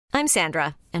I'm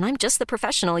Sandra, and I'm just the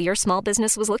professional your small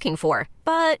business was looking for.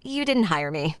 But you didn't hire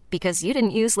me because you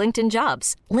didn't use LinkedIn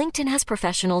Jobs. LinkedIn has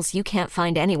professionals you can't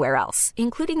find anywhere else,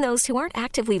 including those who aren't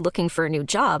actively looking for a new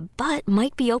job, but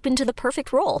might be open to the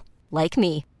perfect role, like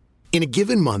me. In a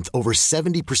given month, over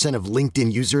 70% of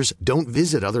LinkedIn users don't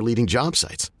visit other leading job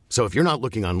sites. So if you're not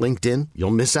looking on LinkedIn,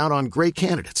 you'll miss out on great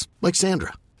candidates like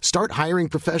Sandra. Start hiring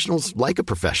professionals like a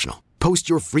professional. Post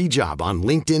your free job on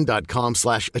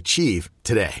linkedin.com/achieve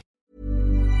today.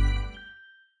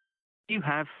 You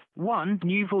have one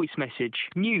new voice message.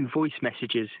 New voice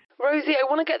messages. Rosie, I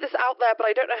want to get this out there, but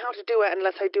I don't know how to do it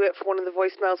unless I do it for one of the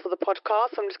voicemails for the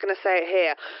podcast, so I'm just going to say it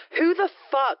here. Who the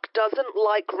fuck doesn't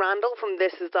like Randall from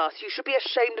This Is Us? You should be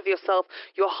ashamed of yourself.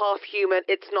 You're half human.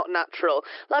 It's not natural.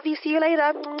 Love you. See you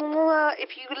later.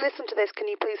 If you listen to this, can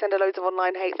you please send her loads of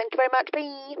online hate? Thank you very much.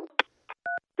 Bye.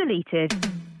 Deleted.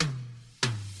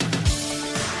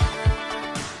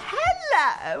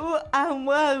 Hello and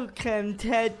welcome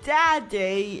to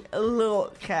Daddy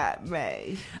Look at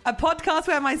Me, a podcast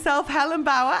where myself, Helen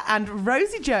Bauer, and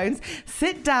Rosie Jones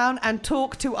sit down and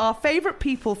talk to our favourite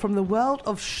people from the world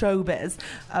of showbiz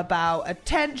about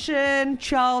attention,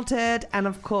 childhood, and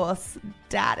of course,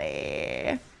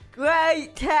 Daddy.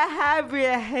 Great to have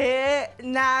you here.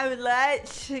 Now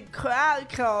let's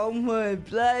crack on with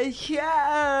the show.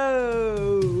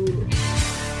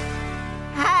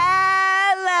 Hello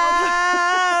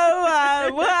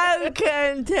and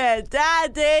welcome to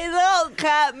Daddy Look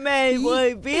at Me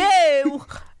with you,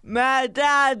 my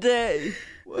daddy.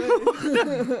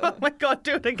 Oh my God,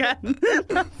 do it again.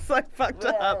 That's so fucked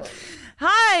up.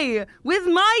 Hi, with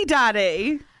my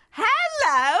daddy.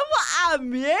 Hello,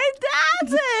 I'm your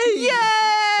daddy. Yay!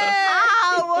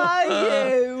 How are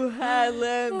you,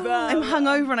 Helen? I'm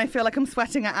hungover and I feel like I'm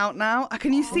sweating it out now.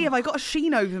 Can you see? Have I got a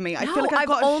sheen over me? I feel like I've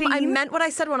got a sheen. I meant what I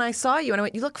said when I saw you, and I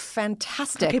went, "You look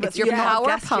fantastic. Okay, it's your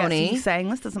power pony." Yet, so you saying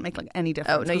this doesn't make like any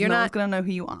difference. Oh no, you're no not. one's gonna know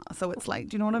who you are. So it's like,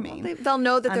 do you know what I mean? They'll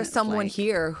know that And there's it's someone like,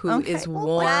 here who okay, is well,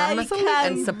 warm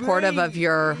and supportive of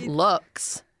your breathe.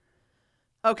 looks.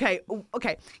 Okay.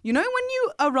 You know when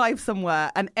you arrive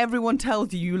somewhere and everyone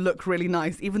tells you look really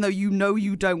nice, even though you know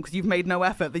you don't because you've made no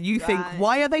effort, that you think,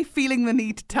 why are they feeling the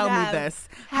need to tell me this?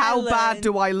 How Helen, bad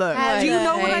do I look? Do you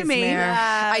know what I mean?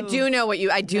 I do know what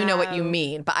you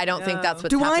mean, but I don't think that's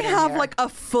what's Do I happening have here. like a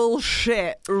full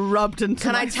shit rubbed into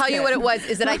Can my I tell you skin? what it was?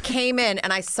 Is that I came in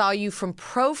and I saw you from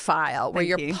profile where Thank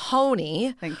your you.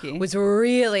 pony Thank you. was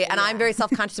really, and I'm very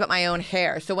self-conscious about my own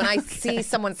hair. So when I see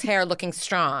someone's hair looking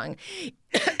strong,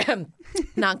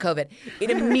 non-COVID, it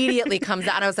immediately comes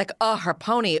out. And I was like, oh, her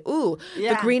pony. Ooh,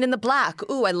 the green and the black.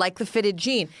 Ooh, I like the fitted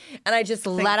jean. And I just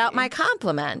let out my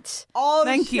compliment. Also,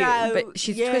 Thank you. But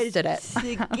she's twisted it.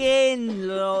 Skin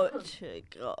looks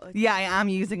good. Yeah, I am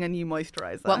using a new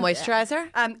moisturizer. What moisturizer?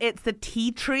 It's the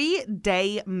Tea Tree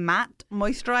Day Matte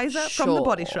Moisturizer from the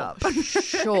Body Shop.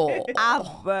 Sure.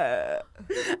 Advert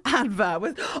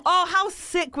was. Oh, how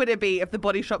sick would it be if the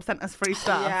Body Shop sent us free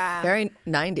stuff? Yeah. Very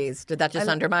 90s. Did that just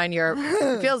undermine your...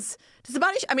 feels... Does the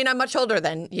Body Shop... I mean, I'm much older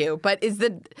than you, but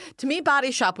to me,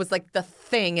 Body Shop was like the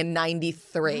thing in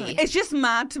 93. It's just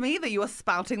mad to me that you are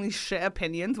spouting these shit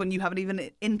opinions when you haven't even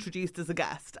introduced as a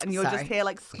guest, and you're Sorry. just here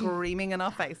like screaming in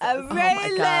our faces. I my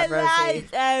really God, Rosie.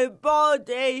 like a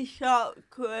Body Shop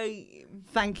cream.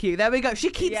 Thank you. There we go.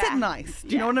 She keeps it nice. Do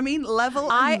you know what I mean? Level.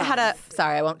 I and had nice.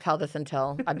 Sorry, I won't tell this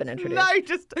until I've been introduced. No,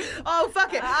 just. Oh,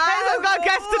 fuck it. Hey, I've got a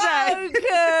guest today.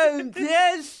 Welcome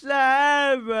to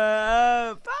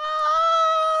Sarah.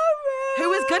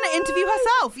 Who is going to interview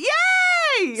herself?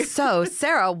 Yay! So,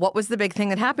 Sarah, what was the big thing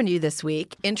that happened to you this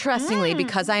week? Interestingly,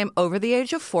 because I am over the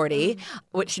age of 40,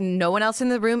 which no one else in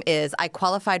the room is, I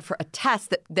qualified for a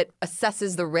test that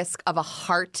assesses the risk of a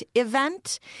heart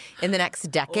event in the next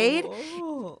decade.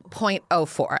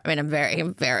 0.04. I mean, I'm very,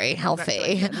 very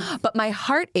healthy. But my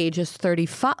heart age is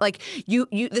 35. Like, you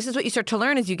this is what you start to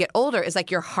learn as you get older, is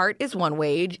like your heart is one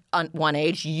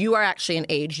age. You are actually an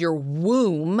age. Your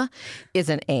womb is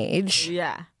an age.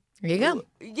 Yeah. There you go.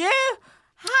 Yeah.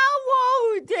 How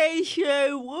old is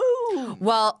your womb?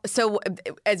 Well, so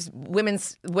as women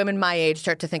my age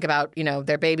start to think about,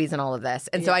 their babies and all of this.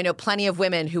 And so I know plenty of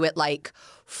women who at like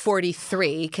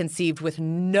 43 conceived with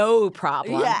no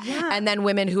problem. Yeah. And then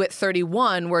women who at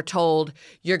 31 were told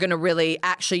you're going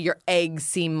to your eggs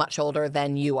seem much older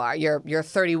than you are. You're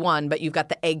 31, but you've got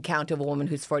the egg count of a woman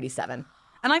who's 47.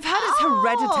 And I've heard it's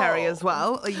hereditary as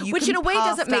well. Which in a way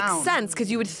doesn't make sense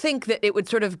because you would think that it would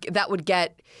that would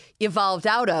get evolved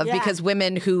out of because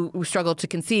women who struggle to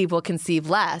conceive will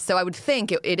conceive less. So I would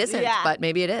think it isn't, but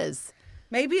maybe it is.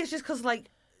 Maybe it's just because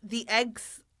like the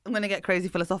eggs I'm going to get crazy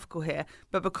philosophical here,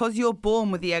 but because you're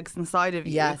born with the eggs inside of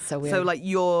you, Yeah, so weird. so like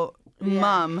your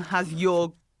mum has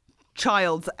your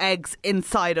child's eggs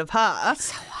inside of her,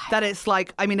 that it's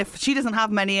like, I mean, if she doesn't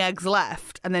have many eggs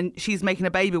left and then she's making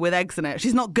a baby with eggs in it,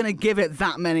 she's not going to give it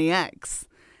that many eggs.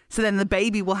 So then the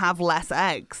baby will have less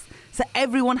eggs. So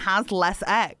everyone has less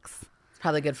eggs. It's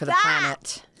probably good for the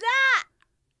planet.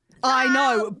 I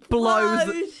know, blows.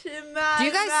 Do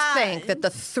you guys think that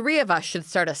the three of us should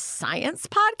start a science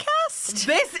podcast?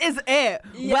 This is it.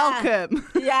 Yeah. Welcome.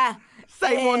 Yeah.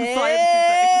 Say one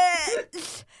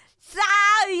science.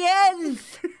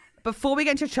 Science. Before we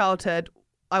get into your childhood,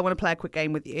 I want to play a quick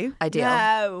game with you. I do.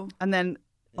 No. And then,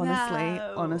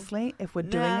 No. honestly, if we're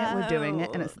doing it, we're doing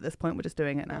it. And it's at this point, we're just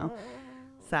doing it now.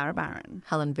 Sarah Barron,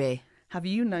 Helen B. have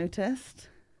you noticed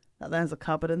that there's a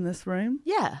cupboard in this room?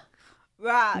 Yeah.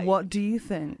 Right. What do you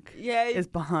think Yeah. is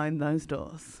behind those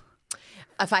doors?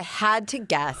 If I had to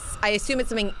guess, I assume it's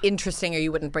something interesting or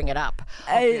you wouldn't bring it up. It's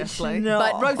Obviously.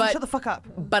 not. Rosie, but- shut the fuck up.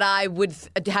 But I would,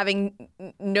 having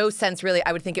no sense really,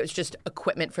 I would think it was just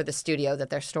equipment for the studio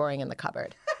that they're storing in the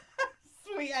cupboard.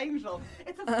 Sweet angel.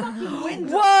 It's a fucking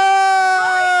window.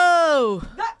 Whoa!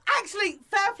 That, actually,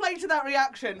 fair play to that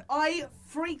reaction. I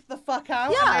freaked the fuck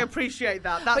out. Yeah. And I appreciate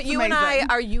that. That's But you amazing. and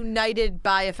I are united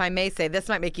by, if I may say, this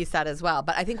might make you sad as well,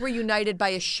 but I think we're united by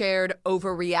a shared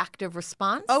overreactive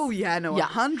response. Oh, yeah, no,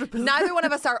 100%. Neither one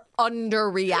of us are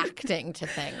underreacting to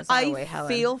things. Are we, I Helen?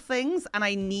 feel things and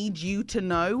I need you to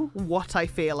know what I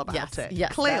feel about Yes, it.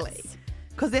 yes, Clearly. that's-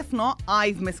 Because if not,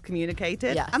 I've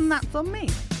miscommunicated Yes. and that's on me.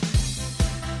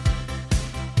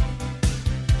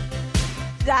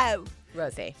 So,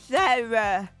 Rosie.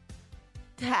 Sarah,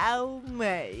 tell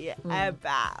me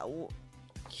about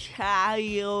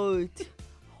childhood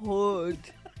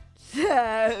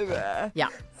Sarah. Yeah.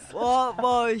 What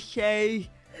was she?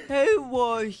 Who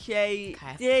was she?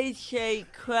 Okay. Did she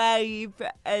crave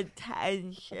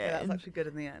attention? Yeah, that's actually good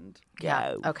in the end.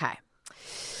 Yeah. Go. Okay.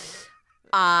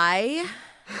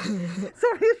 Sorry,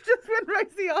 it's just when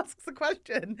Rosie asks a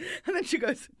question and then she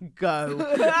goes, go.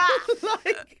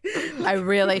 like, I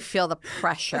really feel the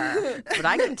pressure, but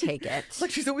I can take it. like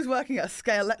she's always working at a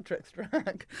Scale Electric's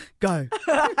drag. Go.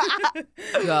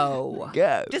 Go.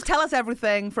 Go. Just tell us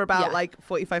everything for about Yeah. like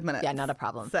 45 minutes. Yeah, not a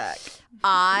problem. Sick.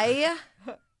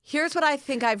 Here's what I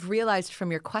think I've realized from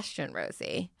your question,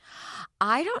 Rosie.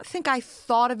 I don't think I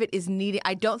thought of it as needing,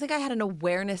 I don't think I had an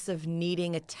awareness of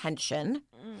needing attention.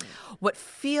 What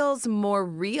feels more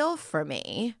real for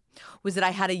me was that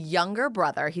I had a younger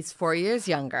brother. He's 4 years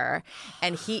younger,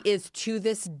 and he is to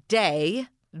this day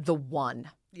the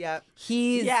one. Yeah.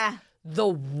 He's Yeah. the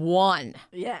one.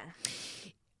 Yeah.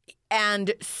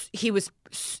 And he was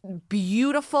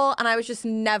beautiful, and I was just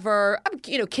never,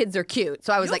 you know, kids are cute,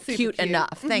 so I was You're like super cute cute.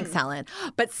 enough. Thanks, Helen.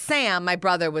 But Sam, my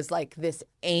brother, was like this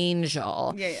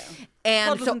angel. Yeah, yeah. And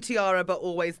Toddlers so, and tiara, but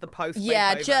always the post.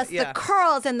 yeah, makeover. just Yeah. the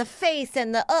curls and the face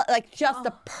and the like, just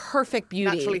the perfect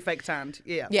beauty. Naturally fake tanned.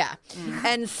 Yeah. Yeah.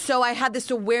 And so I had this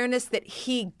awareness that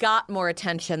he got more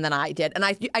attention than I did. And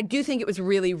I do think it was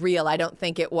really real. I don't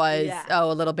think it was, Yeah.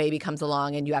 oh, a little baby comes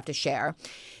along and you have to share.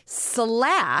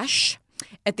 Slash,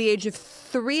 at the age of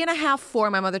 3.5, 4,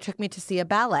 my mother took me to see a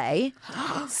ballet.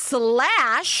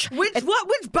 Slash, Which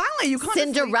ballet? You can't just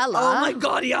say- Cinderella. Oh my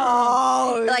god, yeah.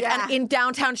 like in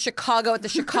downtown Chicago at the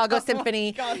Chicago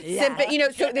Symphony. You know,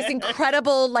 so this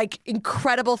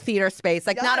incredible theater space,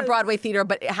 like not a Broadway theater,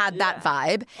 but it had that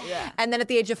vibe. Yeah. And then at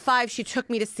the age of 5, she took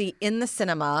me to see in the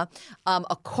cinema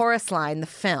A Chorus Line, the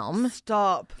film.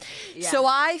 Stop. So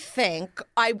I think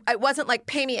I wasn't like,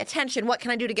 pay me attention. What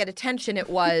can I do to get attention? It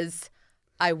was,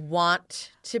 I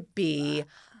want to be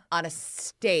on a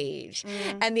stage.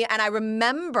 And I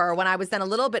remember when I was then a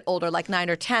little bit older, like 9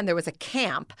 or 10, there was a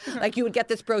camp. Like you would get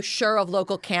this brochure of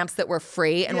local camps that were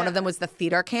free, and one of them was the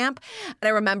theater camp. And I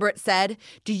remember it said,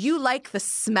 "Do you like the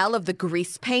smell of the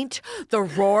grease paint, the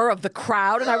roar of the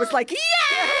crowd?" And I was like, yeah!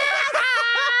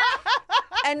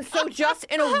 And so just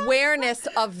an awareness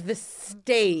of the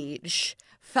stage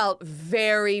felt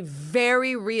very,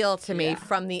 very real to me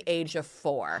from the age of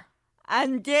 4.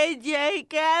 And did you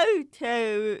go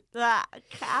to that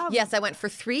camp? Yes, I went for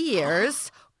 3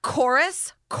 years.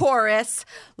 Chorus,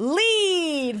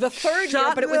 lead the third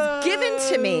year, but it was given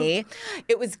to me.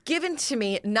 It was given to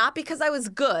me not because I was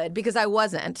good, because I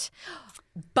wasn't,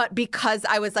 but because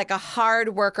I was like a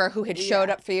hard worker who had showed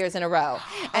up for years in a row.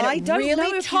 And I it don't really know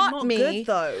if you're taught not me. good,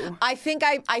 though. I think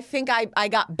I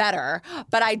got better,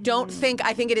 but I don't think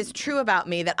it is true about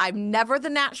me that I'm never the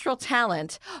natural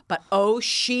talent, but oh,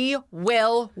 she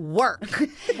will work.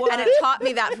 And it taught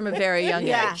me that from a very young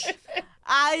age.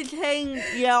 I think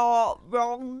you're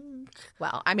wrong.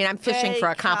 Well, I mean, I'm fishing for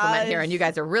a compliment here, and you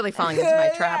guys are really falling into my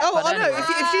trap. Oh, but I know. anyway.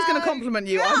 If she's going to compliment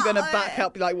you, I'm going to back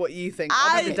up like what you think.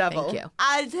 I'll be the devil. Thank you.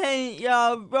 I think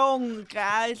you're wrong,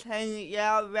 guys. I think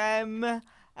you're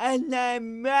an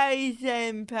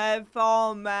amazing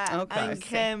performer and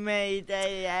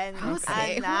comedian.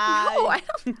 Okay. And No, I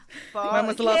don't. When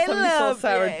was the last time you saw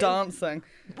Sarah dancing?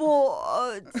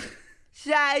 But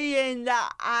saying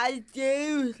that, I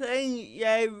do think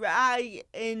you're right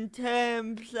in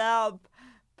terms of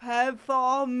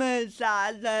performers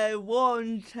that they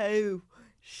want to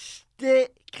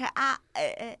stick at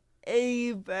it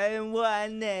even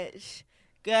when it's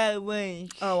going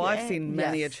Oh, I've shit. seen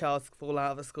many a Yes. child fall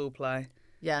out of a school play.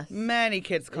 Yes. Many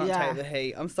kids can't Yeah. take the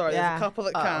heat. I'm sorry, Yeah. there's a couple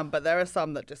that can, but there are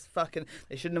some that just fucking,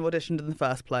 they shouldn't have auditioned in the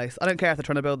first place. I don't care if they're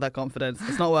trying to build their confidence.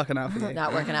 It's not working out for you.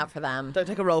 Not working out for them. Don't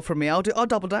take a role from me. I'll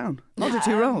double down. I'll do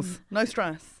 2 roles. No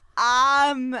stress.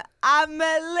 I'm a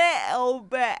little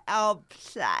bit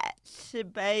upset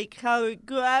because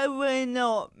growing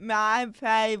up, my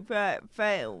favourite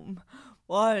film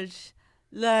was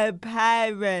The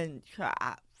Parent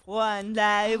Trap when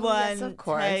they went Yes, of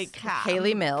course. to camp.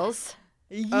 Haley Mills.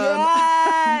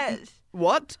 Yes,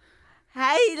 What?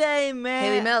 Haley Mills.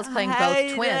 Haley Mills playing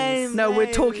both twins. No,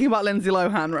 we're talking about Lindsay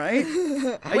Lohan, right?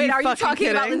 Wait, are you fucking talking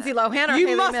about kidding? Lindsay Lohan or You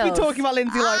Haley must Mills? be talking about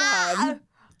Lindsay Lohan.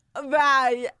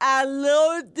 Right, I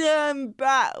loved them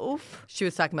both, She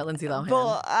was talking about Lindsay Lohan.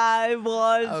 but I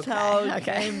was Okay,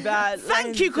 talking about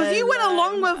Thank you, because you went Lindsay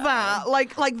along with Lohan. that.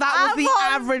 Like that was the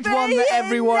I'm average one that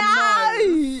everyone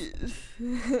knows.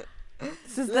 knows.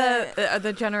 This is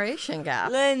the generation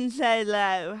gap. Lindsay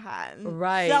Lohan.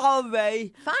 Right.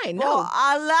 Sorry. Fine, But no.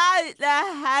 I like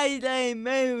the Haley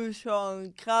Mills song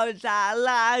because I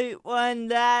like when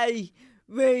they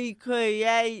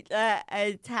recreate the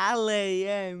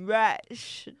Italian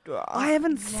restaurant. I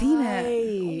haven't seen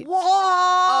it. What?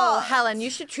 Oh, Helen, you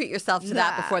should treat yourself to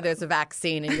that before there's a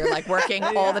vaccine and you're like working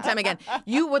all the time again.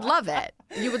 You would love it.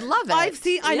 You would love it.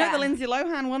 I know Yeah. the Lindsay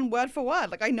Lohan one word for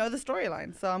word. Like I know the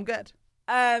storyline, so I'm good.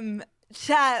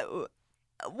 So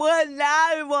when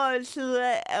I was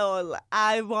little,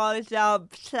 I was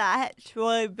obsessed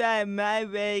with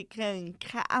American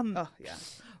Camp. Oh yeah.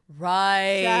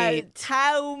 Right. So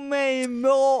tell me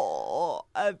more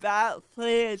about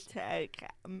theatre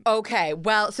camp. Okay,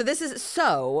 well, so this is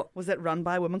Was it run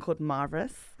by a woman called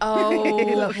Marvis? Oh,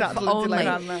 Little shout if to Lindsay only.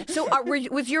 Lohan there. So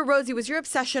was your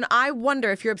obsession? I wonder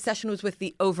if your obsession was with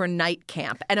the overnight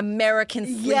camp, an American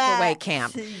sleepaway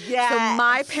camp. Yes. So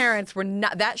my parents were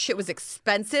not. That shit was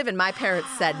expensive, and my parents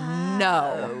said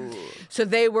no. So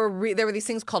there were these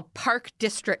things called Park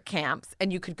District camps,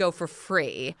 and you could go for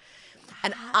free.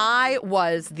 And I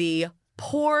was the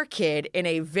poor kid in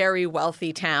a very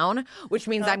wealthy town, which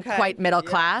means I'm quite middle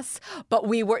class. But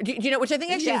we were, do you know, which I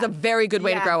think actually is a very good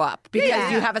way to grow up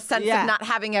because you have a sense of not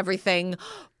having everything,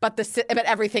 but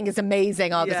everything is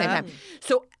amazing all at the same time.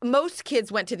 So most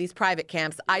kids went to these private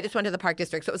camps. I just went to the Park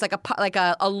District. So it was like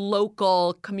a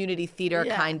local community theater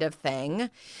kind of thing.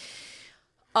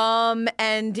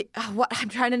 And what I'm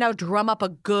trying to now drum up a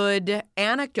good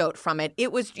anecdote from it.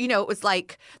 It was, it was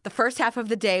like the first half of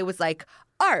the day was like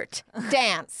art,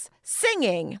 dance,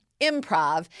 singing,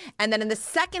 improv. And then in the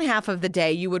second half of the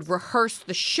day, you would rehearse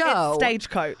the show. It's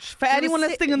Stagecoach. For anyone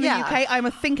listening in the UK, I'm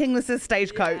thinking this is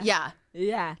Stagecoach. Yeah.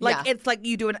 Yeah. It's like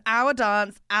you do an hour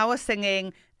dance, hour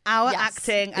singing, hour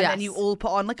acting, and then you all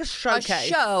put on like a showcase.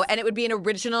 A show, and it would be an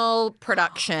original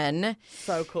production.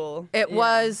 So cool. It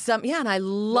was, and I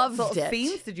loved What sort it. of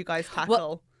themes did you guys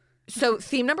tackle? So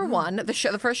theme number one, the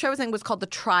first show I was in was called The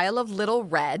Trial of Little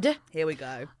Red. Here we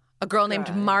go. A girl named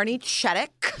Marnie Chedek.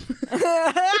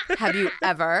 Have you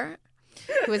ever?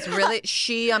 Who is really,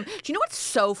 do you know what's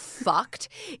so fucked?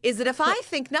 Is that if I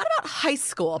think not about high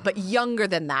school, but younger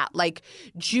than that, like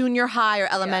junior high or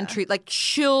elementary, like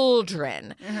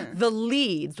children, the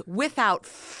leads without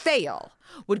fail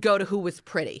would go to Who Was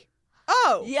Pretty.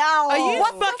 Oh, Yeah. are you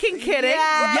fucking kidding?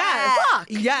 Yeah. Yes. Fuck.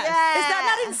 Yes. Is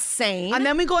that not insane? And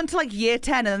then we got into like year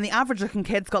 10, and then the average looking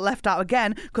kids got left out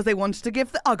again because they wanted to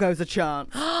give the Uggos a chance.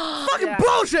 Fucking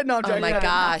bullshit! No, I'm Oh joking. my That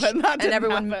gosh! didn't happen. That didn't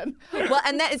everyone. happen. Well,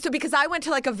 and then so because I went to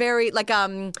like a very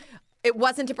it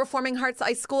wasn't a performing arts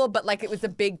high school, but like it was a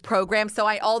big program. So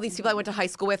all these people I went to high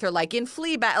school with are like in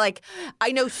Fleabag. Like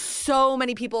I know so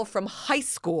many people from high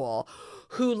school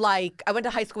who I went to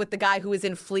high school with the guy who was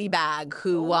in Fleabag,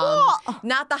 who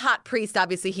not the hot priest,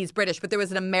 obviously he's British, but there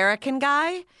was an American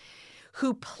guy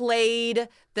who played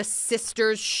the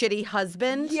sister's shitty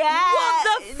husband. Yeah.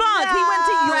 What the fuck? He went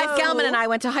to Brett Gelman and I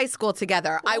went to high school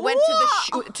together. I went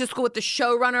to school with the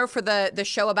showrunner for the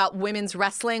show about women's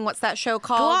wrestling. What's that show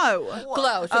called?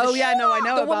 Glow. So I know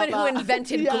the about woman that. who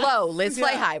invented Glow, Liz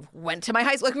Flahive, went to my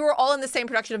high school. Like, we were all in the same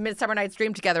production of Midsummer Night's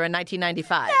Dream together in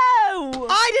 1995. No.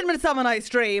 I did Midsummer Night's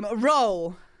Dream.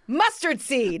 Roll. Mustard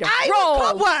Seed. I'm Roll.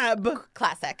 Cobweb.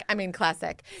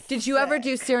 Classic. Did you ever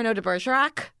do Cyrano de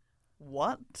Bergerac?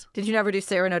 What? Did you never do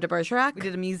Cyrano de Bergerac? We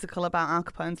did a musical about Al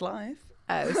Capone's life.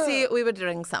 Oh, see, we were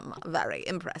doing some very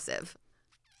impressive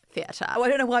theatre. Oh, I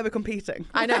don't know why we're competing.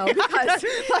 I know, because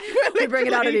we bring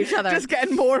it out at each other. Just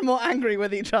getting more and more angry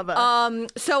with each other.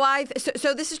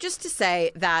 So this is just to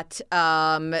say that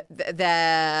I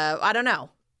don't know.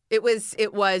 It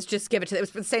was just give it to. It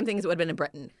was the same thing as it would have been in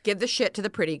Britain. Give the shit to the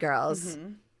pretty girls.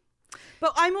 Mm-hmm.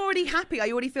 But I'm already happy.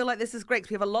 I already feel like this is great because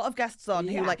we have a lot of guests on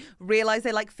who realize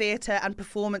they like theatre and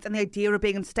performance, and the idea of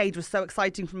being on stage was so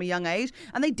exciting from a young age,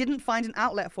 and they didn't find an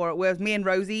outlet for it. Whereas me and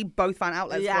Rosie both found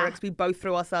outlets for it because we both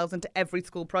threw ourselves into every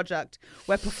school project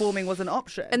where performing was an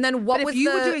option. And then if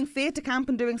you were doing theatre camp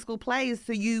and doing school plays,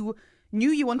 so you knew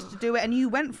you wanted to do it and you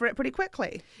went for it pretty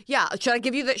quickly. Yeah. Should I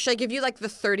give you like the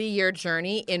 30-year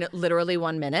journey in literally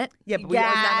 1 minute? Yeah, but we don't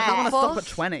want to stop at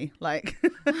 20. Like,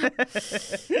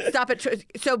 stop at.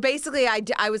 So basically,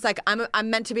 I was like, I'm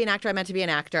meant to be an actor. I'm meant to be an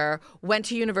actor. Went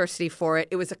to university for it.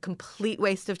 It was a complete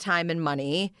waste of time and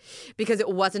money because it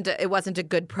wasn't a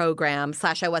good program. /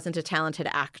 I wasn't a talented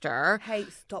actor. Hey,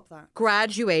 stop that.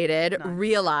 Graduated,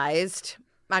 realized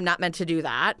I'm not meant to do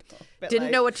that. Didn't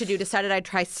know what to do. Decided I'd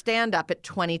try stand-up at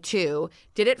 22.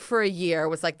 Did it for a year.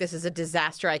 Was like, this is a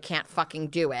disaster. I can't fucking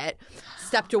do it.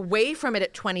 Stepped away from it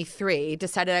at 23.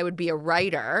 Decided I would be a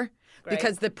writer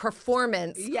because the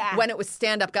performance when it was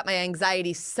stand-up got my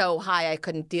anxiety so high I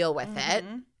couldn't deal with it.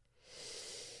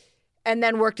 And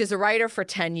then worked as a writer for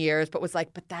 10 years, but was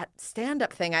like, but that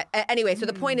stand-up thing. Anyway, so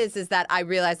the point is that I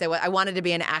realized I wanted to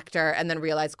be an actor, and then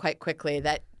realized quite quickly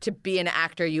that to be an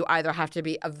actor, you either have to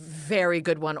be a very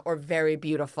good one or very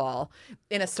beautiful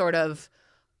in a sort of,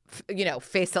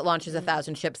 face that launches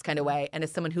 1,000 ships kind of way. And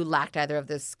as someone who lacked either of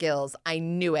those skills, I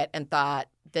knew it and thought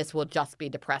this will just be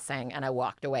depressing, and I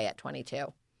walked away at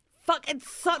 22. Fuck,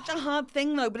 it's such a hard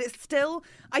thing though, but it's still,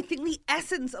 I think the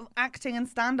essence of acting and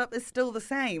stand-up is still the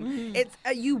same. It's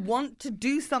you want to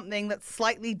do something that's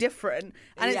slightly different,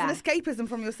 and it's an escapism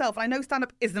from yourself. And I know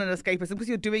stand-up isn't an escapism because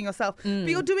you're doing yourself, but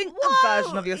you're doing a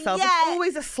version of yourself. It's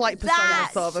always a slight persona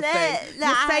sort of a thing.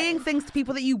 You're saying things to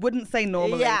people that you wouldn't say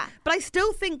normally. But I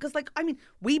still think, because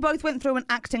we both went through an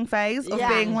acting phase of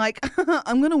being like,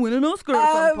 I'm going to win an Oscar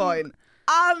at some point.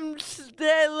 I'm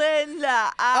still in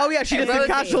that. She did the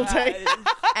Casualty.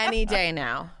 Any day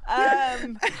now.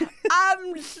 I'm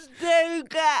still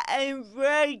getting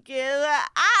regular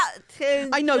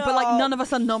acting. I know, but none of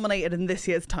us are nominated in this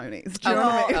year's Tonys. Do you know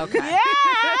what I mean? Okay.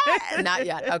 Yeah. Not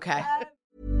yet. Okay.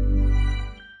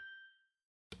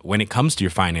 When it comes to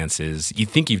your finances, you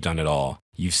think you've done it all.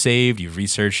 You've saved, you've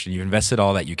researched, and you've invested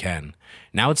all that you can.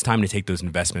 Now it's time to take those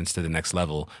investments to the next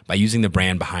level by using the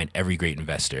brand behind every great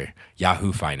investor,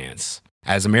 Yahoo Finance.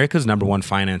 As America's #1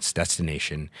 finance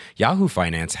destination, Yahoo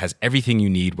Finance has everything you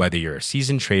need, whether you're a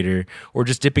seasoned trader or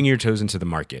just dipping your toes into the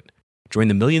market. Join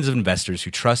the millions of investors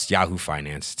who trust Yahoo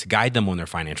Finance to guide them on their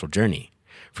financial journey.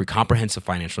 For comprehensive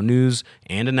financial news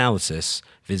and analysis,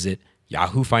 visit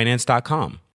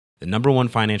yahoofinance.com, the #1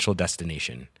 financial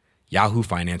destination,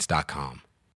 yahoofinance.com.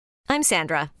 I'm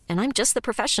Sandra, and I'm just the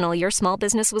professional your small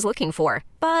business was looking for.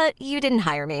 But you didn't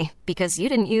hire me because you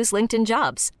didn't use LinkedIn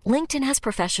Jobs. LinkedIn has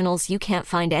professionals you can't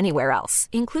find anywhere else,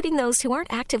 including those who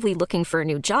aren't actively looking for a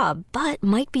new job, but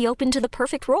might be open to the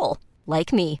perfect role,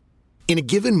 like me. In a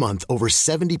given month, over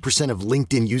 70% of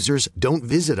LinkedIn users don't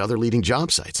visit other leading job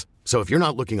sites. So if you're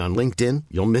not looking on LinkedIn,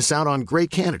 you'll miss out on great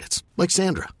candidates like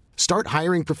Sandra. Start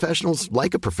hiring professionals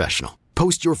like a professional.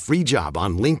 Post your free job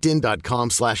on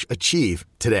linkedin.com/achieve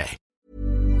today.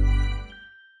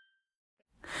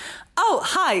 Oh,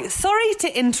 hi. Sorry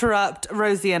to interrupt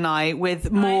Rosie and I with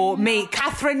more me.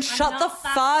 Catherine, shut the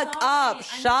fuck up.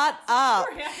 Shut up.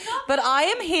 But I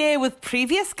am here with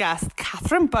previous guest,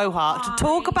 Catherine Bohart, to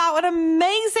talk about an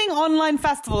amazing online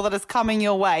festival that is coming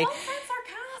your way.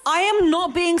 I am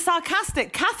not being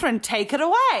sarcastic. Catherine, take it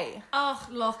away. Oh,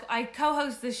 look, I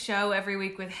co-host this show every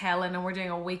week with Helen, and we're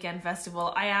doing a weekend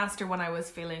festival. I asked her when I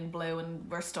was feeling blue, and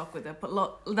we're stuck with it. But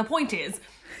look, the point is,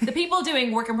 the people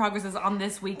doing work in progresses on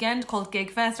this weekend called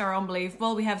Gigfest are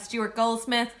unbelievable. We have Stuart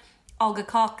Goldsmith, Olga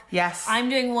Koch. Yes. I'm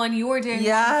doing one. You're doing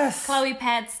yes. one. Chloe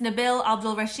Petts, Nabil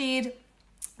Abdul Rashid.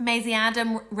 Maisie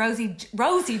Adam, Rosie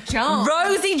Jones.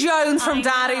 Rosie Jones from It's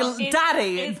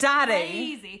Daddy.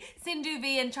 Crazy. Sindhu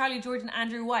V and Charlie George and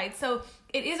Andrew White. So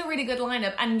it is a really good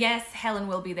lineup. And yes, Helen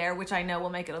will be there, which I know will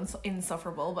make it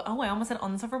insufferable. But I almost said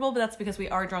unsufferable, but that's because we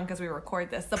are drunk as we record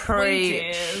this. The point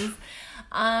is,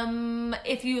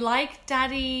 if you like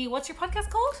Daddy, what's your podcast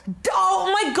called?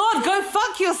 Oh my God, go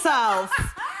fuck yourself.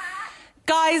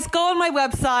 Guys, go on my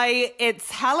website.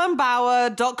 It's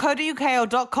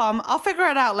helenbauer.co.uk or .com. I'll figure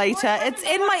it out later. It's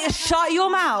in my... Shut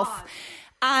your mouth.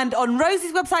 And on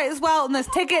Rosie's website as well. And there's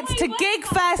tickets to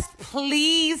GigFest.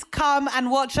 Please come and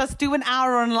watch us do an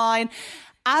hour online.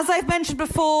 As I've mentioned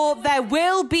before, there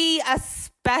will be a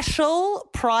special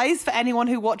prize for anyone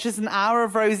who watches an hour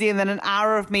of Rosie and then an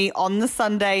hour of me on the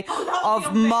Sunday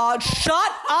of March.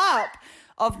 Shut up!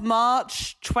 Of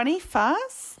March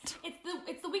 21st.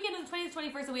 It's the weekend of the 20th,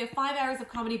 21st, so we have 5 hours of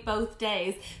comedy both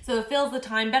days. So it fills the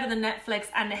time better than Netflix,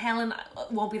 and Helen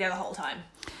won't be there the whole time.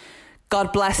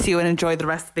 God bless you and enjoy the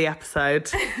rest of the episode.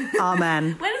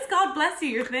 Amen. When is God bless you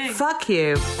your thing? Fuck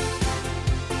you.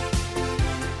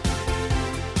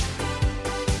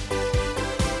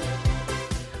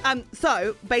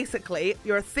 So basically,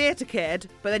 you're a theatre kid,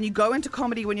 but then you go into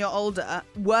comedy when you're older.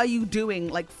 Were you doing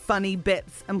like funny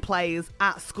bits and plays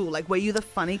at school? Like, were you the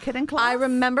funny kid in class? I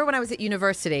remember when I was at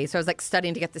university, so I was like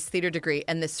studying to get this theater degree,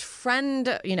 and this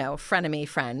friend, frenemy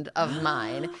friend of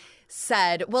mine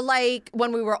said, well, like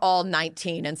when we were all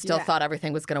 19 and still thought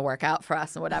everything was going to work out for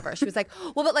us and whatever. She was like,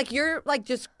 well, but like you're like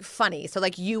just funny. So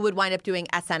like you would wind up doing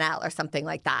SNL or something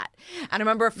like that. And I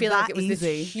remember feeling like it was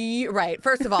this right.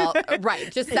 First of all, right.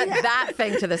 Just set that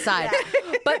thing to the side.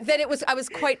 Yeah. But then I was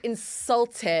quite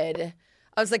insulted.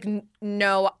 I was like,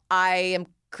 no, I am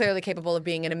clearly capable of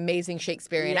being an amazing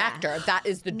Shakespearean actor. That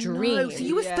is the dream. No, so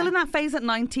you were still in that phase at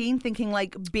 19 thinking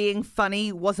like being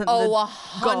funny wasn't the goal?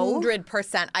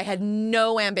 100%. I had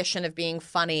no ambition of being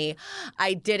funny.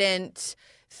 I didn't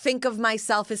think of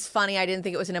myself as funny. I didn't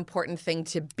think it was an important thing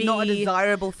to be. Not a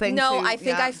desirable thing No, I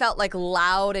think I felt like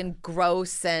loud and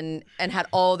gross and had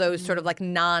all those sort of like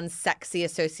non-sexy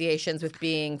associations with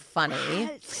being funny.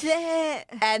 That's it.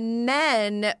 And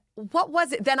then, what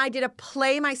was it? Then I did a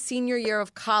play my senior year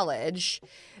of college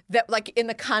that like in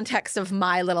the context of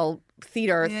my little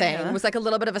theater thing was like a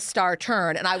little bit of a star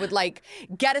turn, and I would like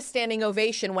get a standing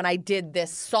ovation when I did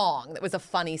this song that was a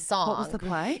funny song. What was the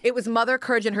play? It was Mother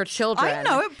Courage and Her Children. I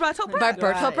know it, Bertolt Brecht.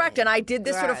 By Bertolt Brecht, and I did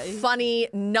this sort of funny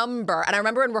number, and I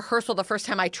remember in rehearsal the first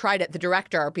time I tried it, the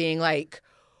director being like,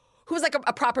 who was like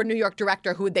a proper New York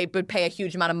director who they would pay a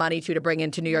huge amount of money to bring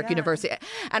into New York University.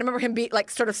 And I remember him be like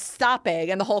sort of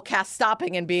stopping and the whole cast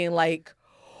stopping and being like,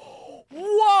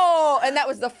 whoa. And that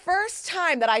was the first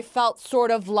time that I felt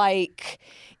sort of like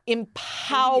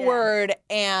empowered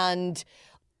and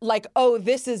like, oh,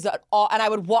 this is all. And I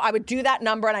would do that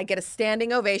number and I'd get a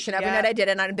standing ovation every night I did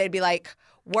it. And they'd be like,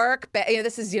 work,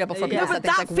 this is, before people said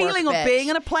things that like feeling work, of being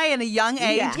in a play in a young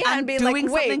age and being doing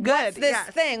like, something good. What's this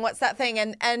thing? What's that thing?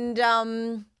 And then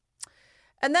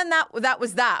that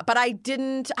was that. But I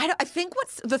think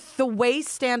what's the way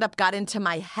stand-up got into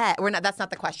my head. That's not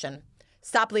the question.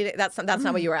 Stop leading. That's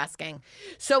not what you were asking.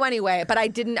 So anyway, but I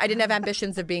didn't have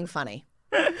ambitions of being funny.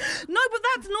 No, but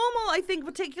that's normal, I think,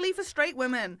 particularly for straight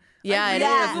women. Yeah, it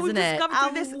is, isn't it?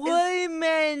 And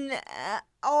women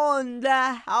on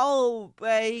the whole,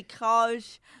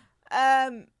 because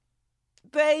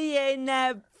being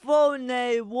a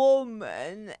funny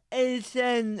woman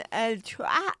isn't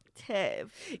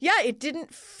attractive. Yeah, it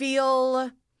didn't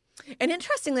feel... And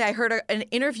interestingly, I heard an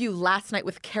interview last night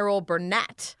with Carol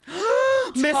Burnett.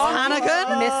 Miss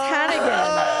Hannigan? Miss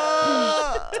Hannigan.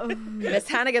 Miss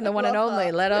Hannigan, the one and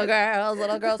only. Little girls.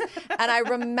 And I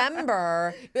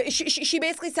remember, she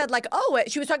basically said like,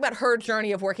 she was talking about her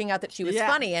journey of working out that she was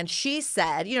funny. And she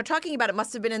said, talking about it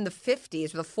must have been in the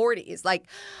 50s or the 40s. Like,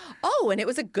 and it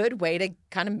was a good way to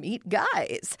kind of meet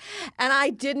guys. And I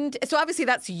didn't, so obviously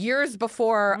that's years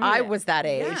before I was that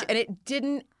age. Yeah. And it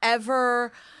didn't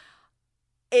ever...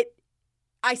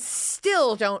 I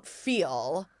still don't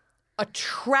feel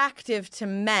attractive to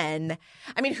men.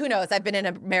 I mean, who knows? I've been in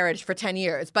a marriage for 10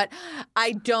 years, but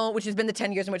I don't, which has been the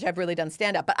 10 years in which I've really done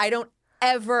stand-up, but I don't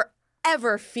ever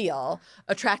feel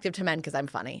attractive to men because I'm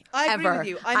funny. I agree with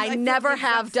you. I never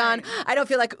have done. I don't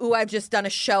feel like, I've just done a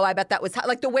show. I bet that was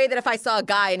like the way that if I saw a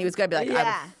guy and he was going to be like, I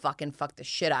would fucking fuck the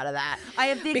shit out of that. I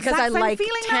have the because exact I same like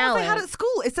feeling talent. now as I had at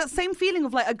school. It's that same feeling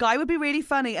of like a guy would be really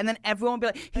funny and then everyone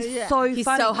would be like, he's so funny. He's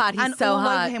so hot. He's and so all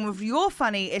hot. Over him, if you're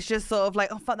funny, it's just sort of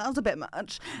like, oh fuck, that was a bit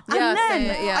much. Yeah, and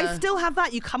then I still have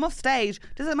that. You come off stage,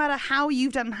 doesn't matter how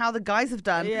you've done and how the guys have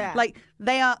done. Yeah. Like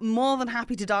they are more than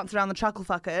happy to dance around the chuckle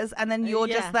fuckers, and then you're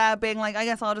just there being like, I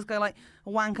guess I'll just go like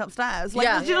wank upstairs.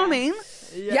 Like, do you know what I mean?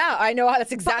 Yeah, I know.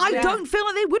 That's exactly. But I don't feel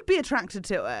like they would be attracted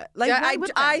to it. Like, why would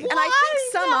they? And I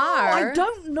think some are. I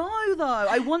don't know though.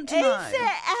 I want to know. Is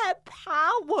it a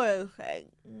power thing?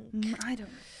 I don't know.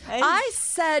 I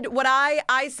said what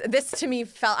this to me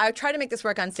felt, I tried to make this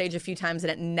work on stage a few times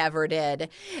and it never did.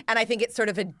 And I think it's sort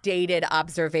of a dated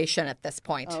observation at this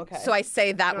point. Okay. So I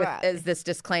say that as this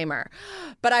disclaimer.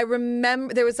 But I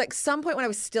remember there was like some point when I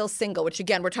was still single, which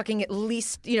again, we're talking at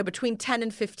least, between 10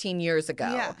 and 15 years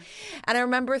ago. Yeah. And I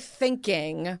remember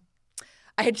thinking,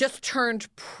 I had just turned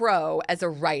pro as a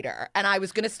writer, and I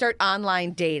was going to start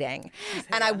online dating.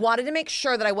 And I wanted to make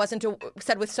sure that I wasn't,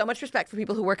 said with so much respect for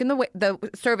people who work in the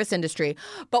service industry,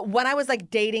 but when I was like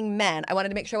dating men, I wanted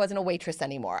to make sure I wasn't a waitress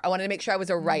anymore. I wanted to make sure I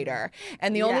was a writer.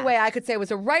 And the only way I could say I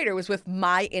was a writer was with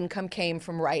my income came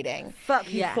from writing.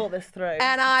 Fuck, you thought this through.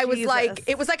 And I was like,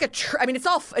 it was like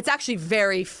it's actually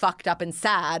very fucked up and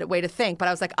sad way to think, but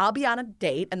I was like, I'll be on a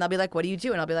date, and they'll be like, what do you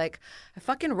do? And I'll be like, I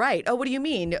fucking write. Oh, what do you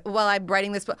mean? Well, I'm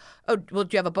writing this book. Oh, well,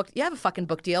 do you have a book? You have a fucking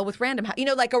book deal with Random House.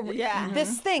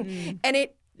 This thing. And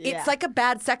it's like a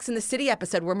Bad Sex in the City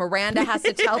episode where Miranda has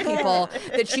to tell people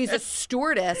that she's a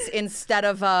stewardess instead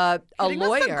of a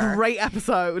lawyer. That's a great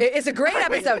episode. It's a great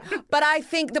episode. But I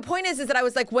think the point is that I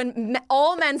was like, when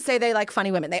all men say they like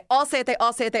funny women, they all say it, they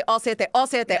all say it, they all say it, they all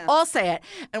say it, they all say it.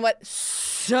 And what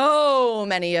so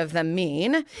many of them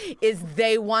mean is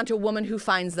they want a woman who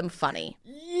finds them funny.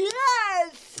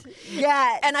 Yes.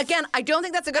 And again, I don't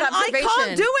think that's a good observation. I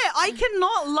can't do it. I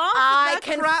cannot laugh at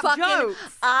that crap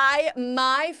jokes.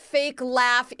 My fake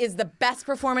laugh is the best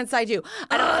performance I do.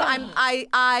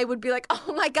 I would be like,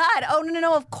 oh my God, oh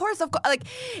no, of course, like,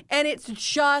 and it's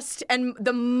just, and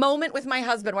the moment with my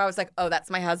husband where I was like, oh, that's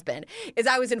my husband, is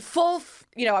I was in full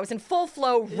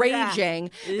flow raging.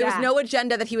 There was no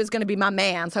agenda that he was going to be my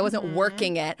man, so I wasn't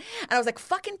working it. And I was like,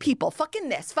 fucking people, fucking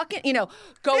this, fucking,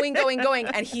 going,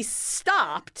 and he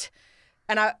stopped.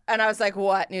 And I was like,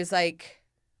 what? And he was like,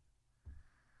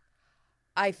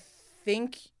 I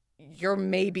think you're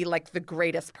maybe like the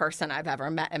greatest person I've ever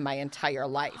met in my entire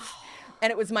life.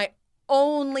 And it was my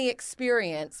only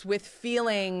experience with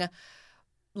feeling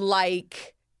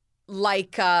like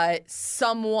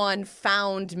someone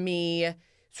found me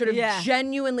sort of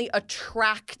genuinely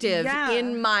attractive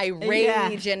in my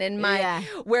rage and in my,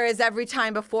 whereas every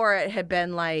time before it had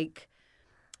been like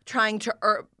trying to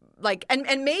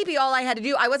and maybe all I had to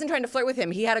do, I wasn't trying to flirt with him.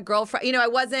 He had a girlfriend.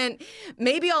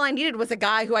 Maybe all I needed was a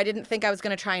guy who I didn't think I was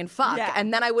going to try and fuck. Yeah.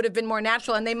 And then I would have been more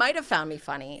natural and they might have found me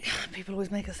funny. People always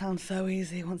make it sound so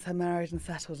easy once they're married and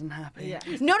settled and happy. Yeah.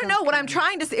 No. What I'm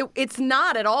trying to say, it's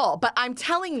not at all. But I'm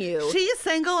telling you. She is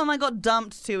single and I got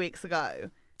dumped 2 weeks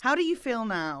ago. How do you feel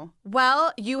now?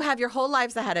 Well, you have your whole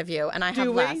lives ahead of you and I have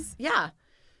less. Yeah.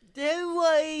 Do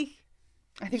we?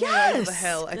 I think we're over the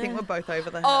hill. I think we're both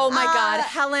over the hill. Oh my God,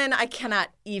 Helen, I cannot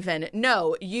even.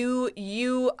 No,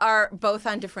 you are both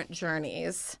on different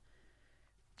journeys.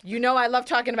 I love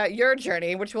talking about your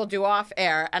journey, which we'll do off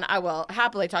air, and I will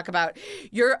happily talk about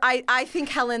your. I think,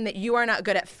 Helen, that you are not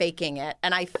good at faking it,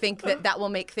 and I think that will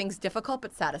make things difficult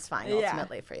but satisfying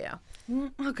ultimately for you.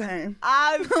 Okay.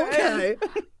 Okay.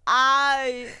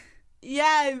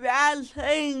 I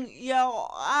think you're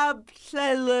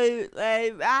absolutely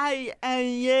right,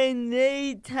 and you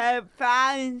need to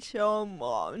find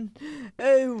someone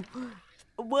who,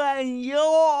 when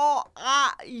you're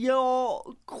at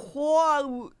your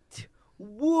quote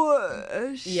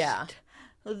worst,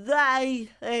 they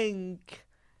think,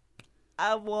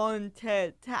 I want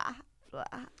to tap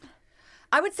that.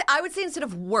 I would say instead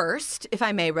of worst, if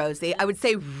I may, Rosie, I would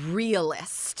say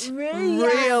realist.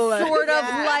 Realist. Sort of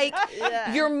like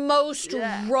your most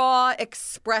raw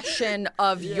expression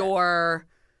of your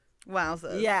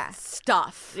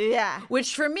stuff. Yeah.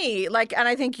 Which for me, and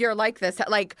I think you're like this,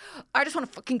 I just want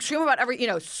to fucking scream about every,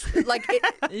 just,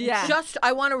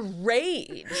 I want to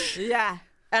rage. Yeah.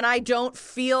 And I don't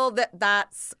feel that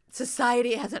that's,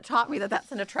 society hasn't taught me that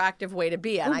that's an attractive way to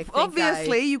be. And I think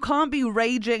obviously you can't be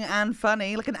raging and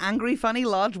funny, like an angry, funny,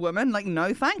 large woman. Like,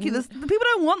 no, thank you. People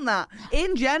don't want that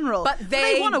in general. But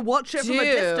they want to watch it from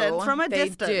a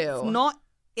distance. They do. Not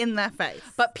in their face.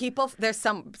 But there's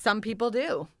some people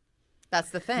do.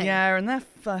 That's the thing. Yeah, and they're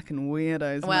fucking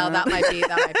weirdos. Well, man. that might be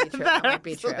true. That might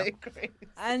be true.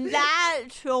 And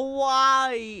that's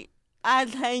why I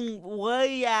think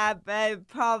we have a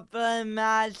problem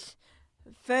as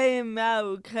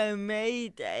female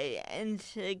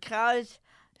comedians, because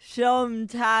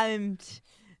sometimes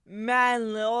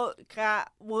men look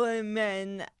at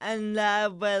women and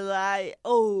they'll be like,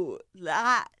 oh,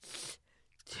 that's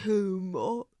too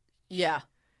much. Yeah.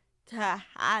 to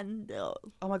handle.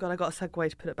 Oh my God, I got a segue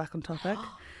to put it back on topic.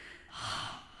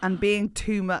 And being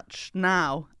too much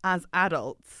now as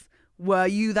adults, were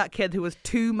you that kid who was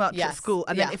too much at school?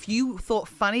 And then if you thought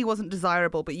funny wasn't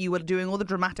desirable, but you were doing all the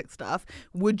dramatic stuff,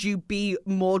 would you be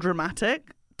more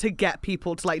dramatic to get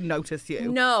people to like notice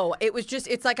you? No, it was just,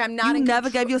 it's like I'm not You in never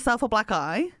control. gave yourself a black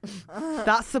eye?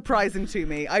 That's surprising to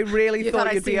me. I really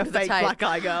thought you'd be a fake black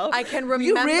eye girl. I can remember.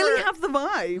 You really have the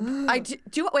vibe. I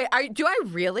do I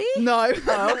really? No.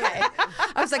 Oh, okay.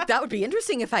 I was like, that would be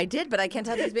interesting if I did, but I can't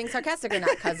tell if he's being sarcastic or not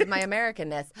because of my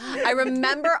Americanness. I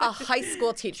remember a high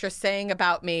school teacher saying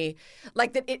about me,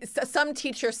 like that some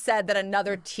teacher said that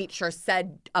another teacher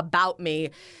said about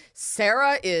me,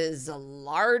 Sarah is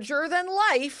larger than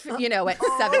life, you know, at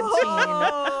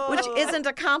 17, which isn't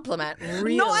a compliment,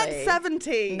 really. Not at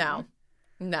 17.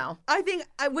 No. I think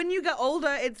when you get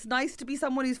older, it's nice to be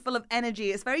someone who's full of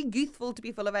energy. It's very youthful to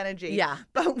be full of energy. Yeah.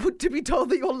 But to be told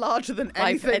that you're larger than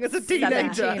anything as a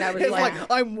teenager, 17, I was it's like,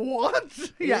 I'm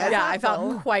what? Yeah, I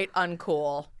felt quite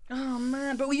uncool. Oh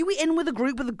man! But were you in with a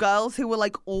group with the girls who were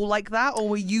like all like that, or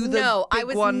were you the No, big I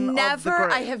was one never. of the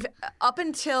group? I have up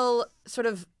until sort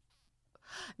of.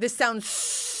 This sounds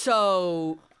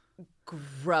so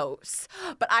gross,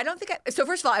 but I don't think so.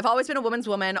 First of all, I've always been a woman's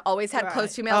woman. Always had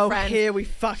close female friends. Here we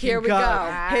fucking Here we go.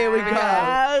 go. Here we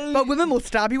go. But women will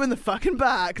stab you in the fucking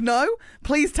back. No,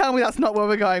 please tell me that's not where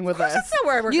we're going with this. That's not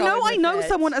where we're You going know, I with know it.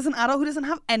 someone as an adult who doesn't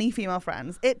have any female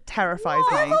friends. It terrifies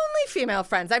I have me. only female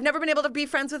friends. I've never been able to be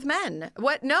friends with men.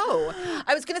 What? No.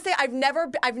 I was gonna say I've never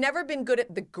been good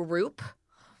at the group.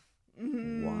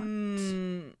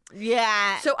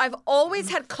 Yeah. So I've always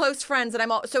had close friends, and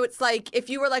so it's like if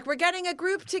you were like, we're getting a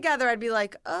group together, I'd be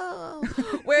like, oh.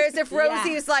 Whereas if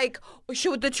Rosie is like,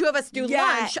 should the two of us do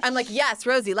lunch? I'm like, yes,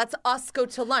 Rosie, let's us go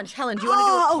to lunch. Helen, do you want to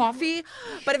do a coffee?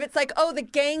 But if it's like, oh, the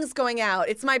gang's going out,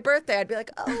 it's my birthday, I'd be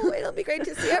like, oh, it'll be great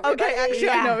to see everybody. Okay, actually,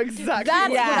 I know exactly.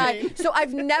 That's what what so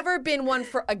I've never been one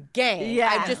for a gang. Yeah.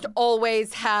 I've just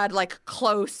always had like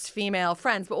close female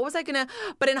friends. But what was I gonna?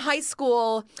 But in high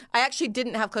school, I actually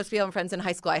didn't have close female friends in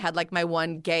high school. I had like my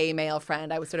one gay male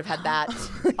friend. I was sort of had that.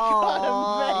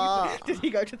 Did he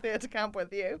go to theatre camp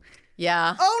with you?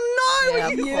 Yeah. Oh no! Yeah,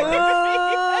 of course.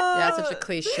 Yeah, such a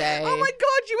cliche. Oh my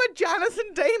God, you were Janice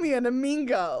and Damien in Mean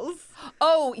Girls.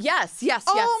 Oh, yes,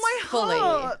 my fully.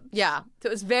 heart. Yeah. So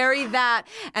it was very that.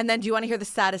 And then do you want to hear the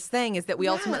saddest thing is that we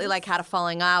ultimately like had a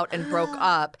falling out and broke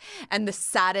up. And the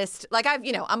saddest, like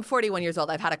I'm 41 years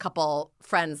old. I've had a couple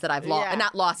friends that I've lost,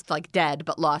 not lost like dead,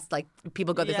 but lost like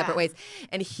people go their separate ways.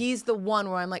 And he's the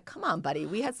one where I'm like, come on, buddy,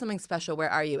 we had something special. Where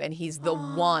are you? And he's the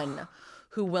one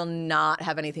who will not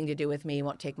have anything to do with me,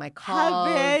 won't take my calls.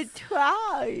 Have you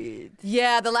tried?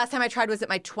 Yeah, the last time I tried was at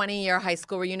my 20-year high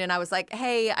school reunion. I was like,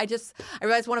 hey, I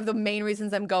realized one of the main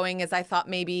reasons I'm going is I thought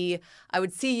maybe I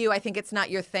would see you. I think it's not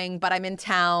your thing, but I'm in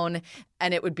town,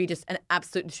 and it would be just an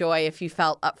absolute joy if you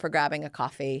felt up for grabbing a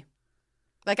coffee.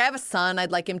 Like, I have a son. I'd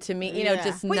like him to meet,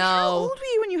 just Wait, know. how old were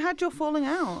you when you had your falling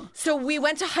out? So we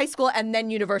went to high school and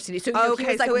then university. So he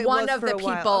was like so it one was of for the a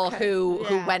while. people Okay.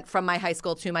 who went from my high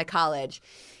school to my college.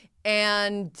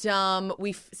 And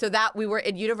we were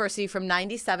at university from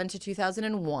 97 to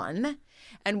 2001,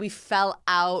 and we fell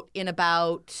out in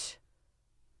about.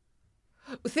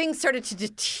 Things started to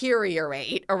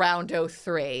deteriorate around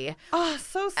 2003. Oh,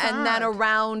 so sad. And then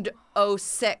around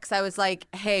 2006, I was like,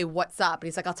 hey, what's up? And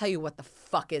he's like, I'll tell you what the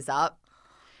fuck is up.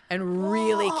 And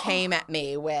really came at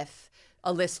me with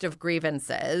a list of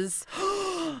grievances.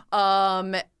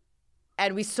 And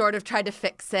we sort of tried to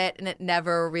fix it, and it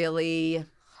never really.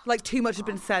 Like too much has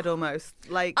been said almost.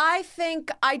 Like I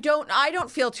think I don't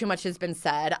feel too much has been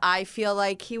said. I feel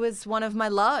like he was one of my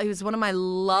love. He was one of my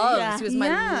loves. Yeah. He was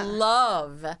my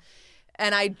love.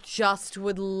 And I just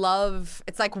would love.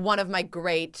 It's like one of my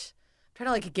great. I'm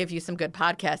trying to like give you some good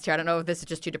podcasts here. I don't know if this is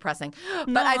just too depressing,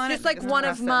 but it's just like one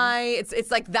of my. It's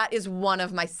like that is one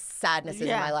of my sadnesses in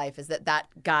my life is that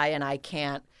guy and I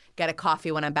can't get a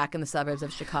coffee when I'm back in the suburbs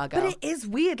of Chicago. But it is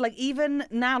weird. Like even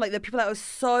now, like the people that I was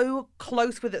so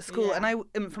close with at school, and I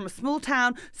am from a small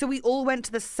town, so we all went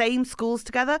to the same schools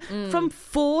together from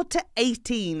 4 to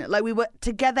 18. Like we were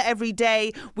together every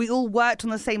day. We all worked on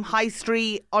the same high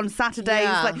street on Saturdays.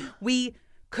 Yeah. Like we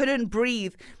couldn't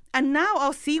breathe. And now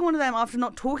I'll see one of them after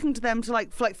not talking to them for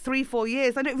like 3-4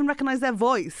 years. I don't even recognize their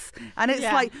voice. And it's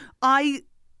like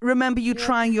remember you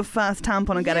trying your first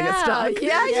tampon and getting it stuck.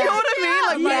 Yeah, you know what I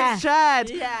mean? Like, but it's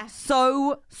shared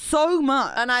so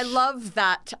much. And I love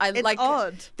that. It's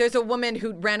odd. There's a woman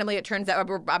who randomly, it turns out,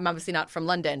 I'm obviously not from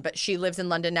London, but she lives in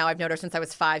London now. I've known her since I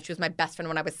was 5. She was my best friend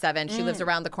when I was 7. She lives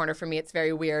around the corner from me. It's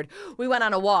very weird. We went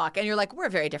on a walk, and you're like, we're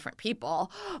very different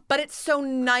people. But it's so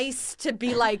nice to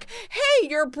be like, hey,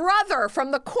 your brother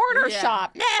from the corner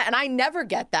shop. And I never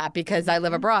get that because I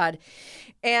live abroad.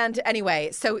 And anyway,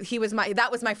 so that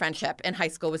was my friendship in high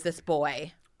school, was this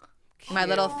boy. Cute. My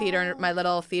little theater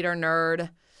nerd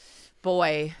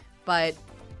boy. But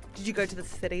did you go to the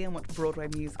city and watch Broadway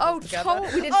musicals together?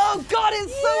 Totally. Oh God,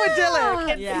 it's so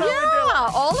idyllic. It's so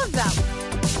idyllic. All of that.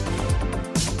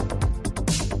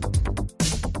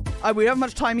 We don't have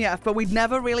much time yet, but we'd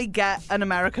never really get an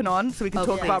American on, so we can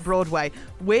talk about Broadway.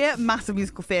 We're massive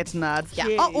musical theatre nerds.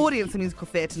 Yeah. Our audience are musical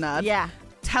theatre nerds. Yeah.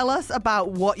 Tell us about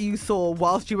what you saw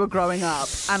whilst you were growing up,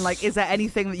 and like, is there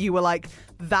anything that you were like,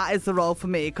 that is the role for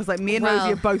me? Because like me and Rosie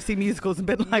have both seen musicals and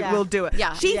been like, we'll do it.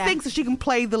 Yeah. She thinks that she can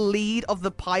play the lead of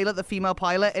the pilot, the female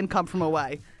pilot, in Come From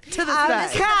Away. To this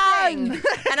day. And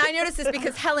I noticed this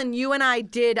because Helen, you and I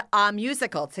did a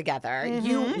musical together.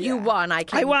 You won. I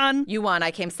won. You won. I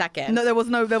came second. No, there was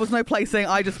no placing.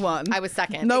 I just won. I was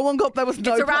second. No one got. There was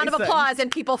no. It's a round placing. of applause,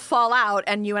 and people fall out,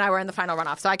 and you and I were in the final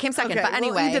runoff. So I came second. Okay, but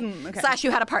anyway, you didn't. Okay. Slash,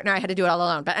 you had a partner. I had to do it all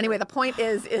alone. But anyway, the point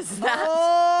is that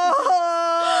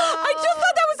Oh. I just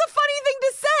thought that was a funny thing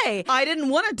to say. I didn't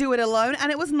want to do it alone,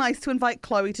 and it was nice to invite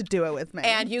Chloe to do it with me.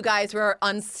 And you guys were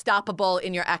unstoppable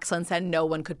in your excellence, and no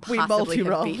one could possibly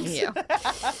have beaten you.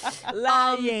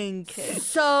 Lying kid.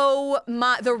 So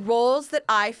the roles that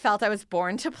I felt I was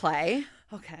born to play.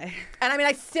 Okay. And I mean,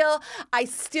 I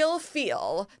still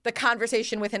feel the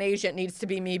conversation with an agent needs to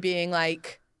be me being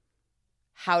like,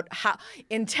 how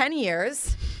in 10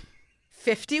 years.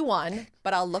 51,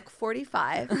 but I'll look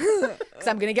 45 because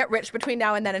I'm going to get rich between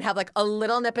now and then and have like a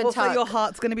little nip and tuck. Also, your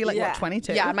heart's going to be like, what,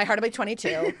 22? Yeah, my heart will be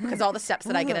 22 because all the steps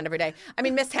that I get in every day. I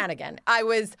mean, Miss Hannigan, I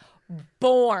was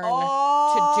born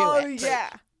to do it. Yeah.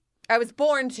 I was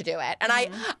born to do it. And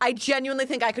I genuinely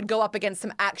think I could go up against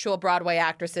some actual Broadway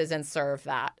actresses and serve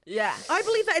that. Yeah. I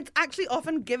believe that it's actually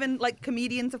often given, like,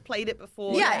 comedians have played it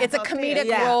before. Yeah, it's a comedic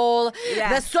role.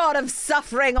 Yeah. The sort of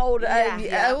suffering old,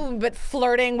 but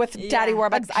flirting with Daddy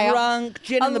Warbucks. Drunk,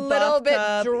 gin in the bathtub. A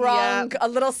little bit drunk, a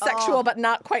little sexual, but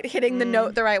not quite hitting the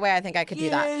note the right way. I think I could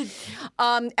do that.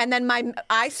 And then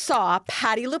I saw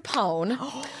Patti LuPone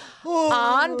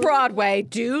on Broadway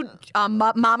do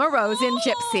Mama Rose in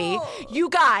Gypsy. You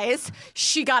guys,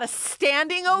 she got a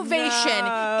standing ovation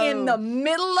in the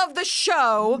middle of the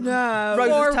show.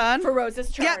 Rose's turn. For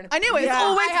Rose's turn. Yeah, I knew it. It's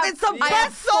always it's the I have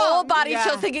best full song. body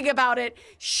chill thinking about it.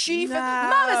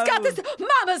 Mama's got this.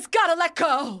 Mama's gotta let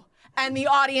go. And the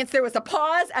audience, there was a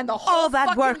pause, and the whole all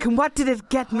that work, and what did it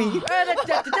get me? And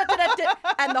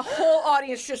the whole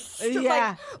audience just stood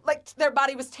like their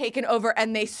body was taken over,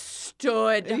 and they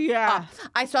stood up.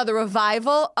 I saw the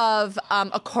revival of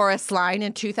A Chorus Line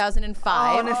in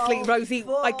 2005. Honestly, Rosie,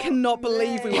 I cannot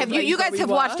believe we were You guys have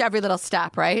watched Every Little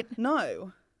Step, right?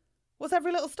 No. What's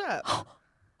Every Little Step?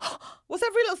 What's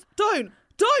Every Little... Don't.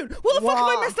 What the fuck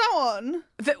have I missed out on?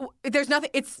 There's nothing.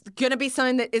 It's going to be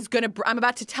something that is going to... I'm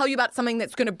about to tell you about something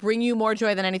that's going to bring you more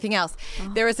joy than anything else.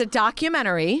 There is a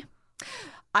documentary.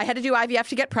 I had to do IVF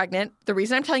to get pregnant. The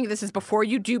reason I'm telling you this is before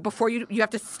you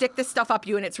have to stick this stuff up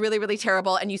you, and it's really, really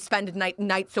terrible, and you spend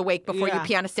nights awake before you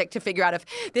pee on a stick to figure out if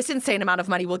this insane amount of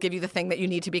money will give you the thing that you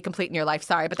need to be complete in your life.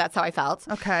 Sorry, but that's how I felt.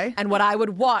 Okay. And what I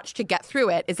would watch to get through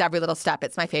it is Every Little Step.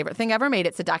 It's my favorite thing ever made.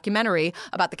 It's a documentary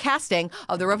about the casting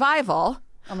of the revival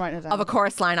I'm writing it down. of A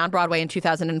Chorus Line on Broadway in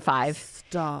 2005.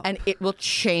 Stop. And it will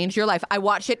change your life. I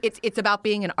watched it. It's about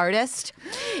being an artist.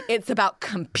 It's about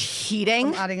competing.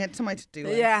 I'm adding it to my to-do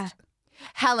list. Yeah.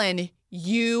 Helen,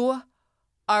 you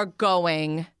are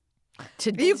going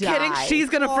to die. Are you kidding? She's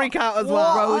going to freak out as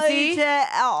well. Rosie?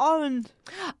 On.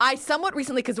 I somewhat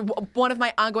recently, because one of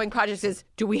my ongoing projects is,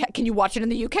 can you watch it in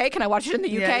the UK? Can I watch it in the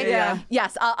UK? Yeah.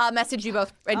 Yes, I'll message you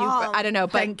both. And I don't know,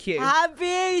 but Thank you. Have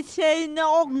you seen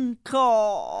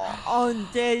Encore on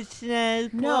Disney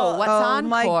Plus? No, what's Oh Encore?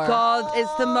 my God,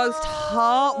 it's the most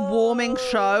heartwarming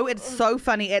show. It's so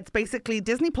funny. It's basically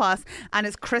Disney Plus, and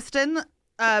it's Kristen...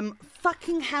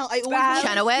 fucking hell! I always want to say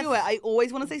Chenoweth? Stewart. I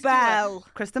always want to say Bell.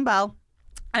 Stewart. Kristen Bell.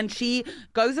 And she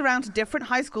goes around to different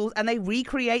high schools and they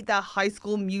recreate their High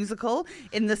School Musical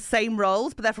in the same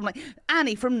roles, but they're from like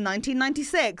Annie from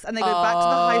 1996, and they go back to the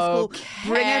high school,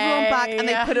 bring everyone back, and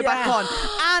they put it back on.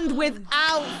 And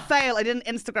without fail, I did an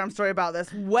Instagram story about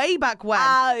this way back when.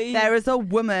 There is a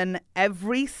woman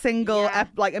every single,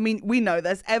 we know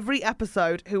this, every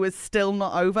episode who is still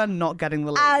not over, not getting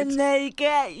the lead. And they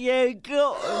get you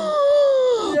good.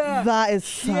 That is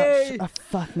such a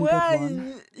fucking good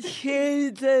one.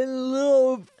 She's in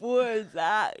love with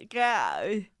that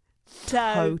guy.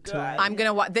 Totally. I'm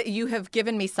gonna watch. You have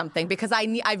given me something because I've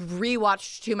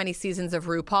rewatched too many seasons of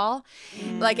RuPaul,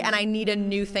 and I need a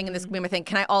new thing in this movie.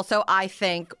 I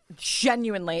think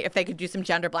genuinely, if they could do some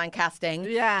gender blind casting,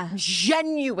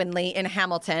 genuinely in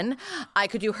Hamilton, I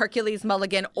could do Hercules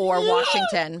Mulligan or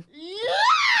Washington.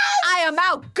 I am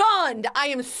outgunned. I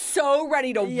am so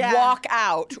ready to walk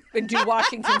out and do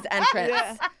Washington's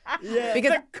entrance.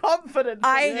 Because the confidence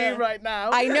in you right now.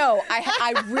 I know.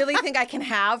 I really think I can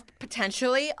have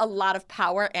potentially a lot of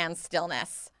power and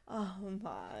stillness. Oh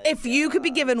my! If you could be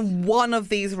given one of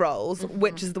these roles,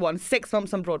 which is the one? 6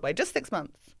 months on Broadway, just 6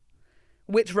 months.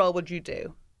 Which role would you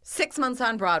do? 6 months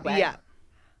on Broadway. Yeah.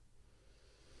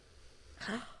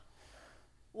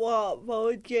 What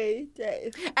would you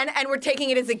do? And we're taking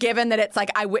it as a given that it's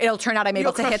like it'll turn out I'm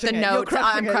able to hit the notes.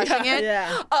 I'm crushing it.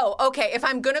 Yeah. Oh, okay. If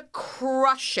I'm gonna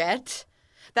crush it,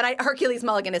 then Hercules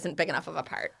Mulligan isn't big enough of a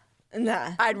part.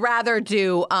 Nah. I'd rather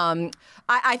do.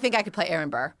 I think I could play Aaron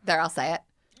Burr. There, I'll say it.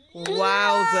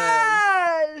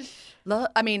 Wowzers!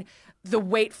 I mean, the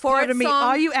Wait For It song.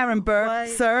 Are you Aaron Burr,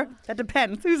 sir? That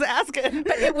depends. Who's asking?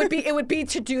 But it would be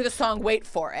to do the song Wait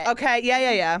For It. Okay.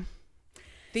 Yeah.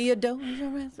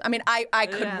 Theodora. I mean, I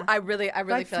could. Yeah. I really feel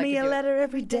like Write me a letter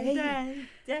every day.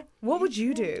 What would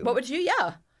you do? What would you?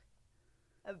 Yeah.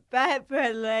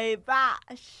 Beverly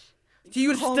Bash. Do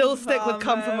you still stick with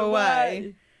Come From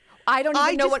Away? I don't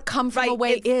even know what Come From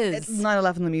Away is. It's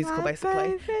 9/11 the musical,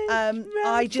 basically.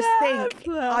 I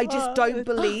just don't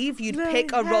believe you'd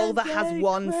pick a role that has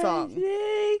one song.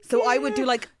 So I would do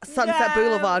like Sunset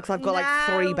Boulevard because I've got like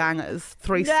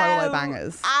 3 solo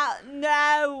bangers.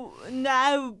 No,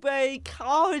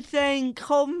 because in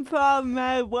Come From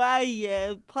Away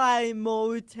you play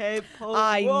multiple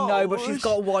I roles. know, but she's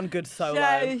got one good solo.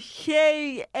 So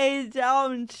she is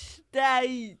on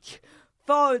stage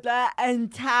for the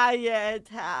entire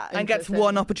time. And gets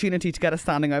one opportunity to get a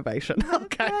standing ovation.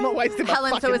 Okay, I'm not wasting my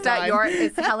Helen, fucking so is that time.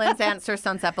 is Helen's answer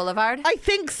Sunset Boulevard? I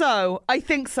think so.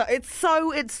 It's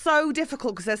so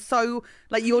difficult because there's so,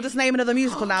 like, you'll just name another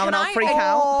musical now and I'll freak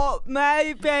out. Or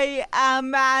maybe I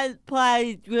might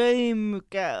play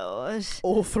Dreamgirls.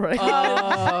 All 3.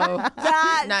 Oh,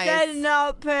 That's nice. an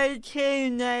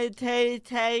opportunity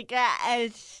to get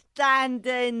a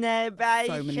standing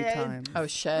ovation. So many times. Oh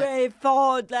shit.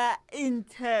 Before the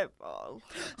interval.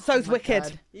 So's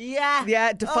Wicked. Yeah.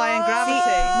 Yeah, Defying Gravity.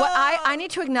 What I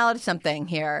need to acknowledge something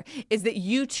here is that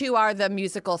you two are the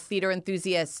musical theater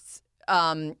enthusiasts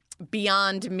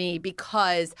beyond me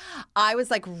because I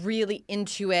was like really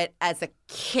into it as a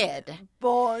kid.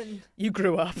 Born. You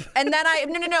grew up. And then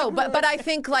but I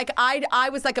think like I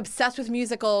was like obsessed with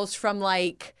musicals from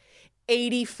like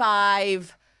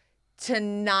 85 to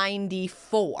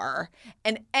 94,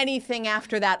 and anything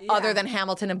after that other than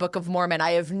Hamilton and Book of Mormon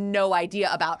I have no idea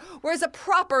about. Whereas a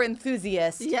proper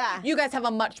enthusiast, you guys have a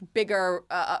much bigger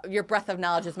your breadth of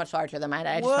knowledge is much larger than mine.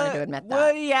 I just wanted to admit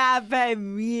that. We have a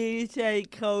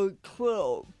musical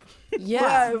club.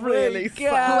 Yeah, really. Who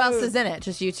else is in it?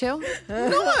 Just you two?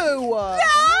 No!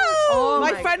 Oh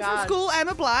my friends from school,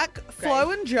 Emma Black,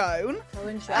 Flo and Joan,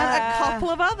 and a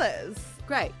couple of others.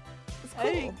 Great.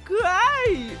 Cool.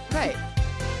 Hey, great.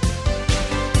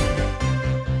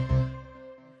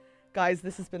 Guys,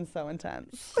 this has been so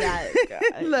intense. Yeah,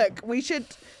 Look, we should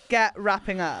get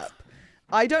wrapping up.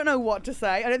 I don't know what to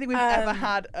say. I don't think we've ever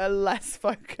had a less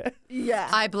focus. Yeah.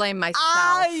 I blame myself.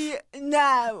 I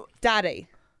know. Daddy.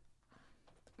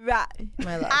 Right.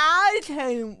 My love. I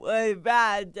think we've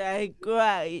had a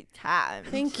great time.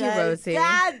 Thank you, Rosie.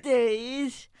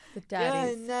 Daddies. The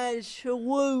daddies. Gonna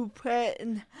swoop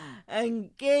in and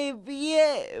give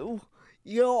you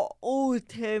your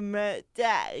ultimate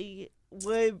day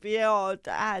with your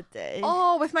daddy.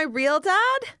 Oh, with my real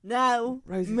dad? No,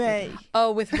 Rosie. me.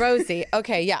 Oh, with Rosie.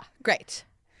 Okay, yeah, great.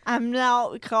 I'm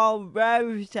not called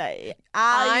Rosie.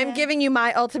 I'm giving you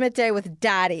my ultimate day with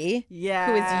Daddy, who is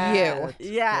you.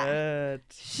 Yeah. Good.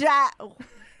 So,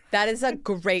 That is a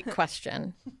great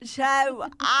question. So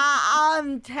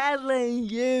I'm telling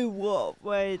you what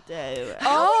we're doing.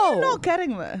 Oh, you're not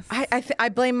getting this. I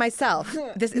blame myself.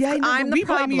 This is, Yeah, no, I'm but the we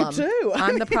blame problem. you too.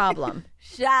 I'm the problem.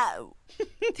 So,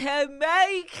 to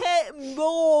make it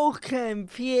more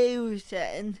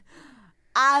confusing,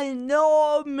 I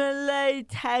normally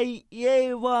take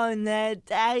you on a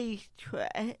day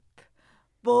trip,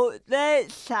 but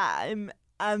this time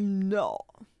I'm not.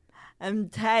 I'm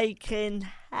taking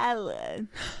Helen.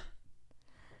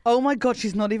 Oh my God,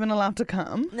 she's not even allowed to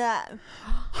come. No.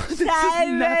 This has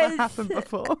never happened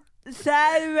before.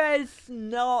 Sarah's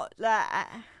not there.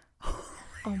 Oh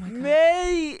my God.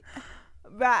 Me,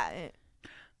 right,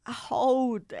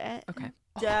 hold it. Okay.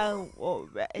 Don't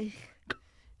worry.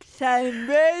 So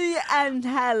me and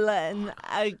Helen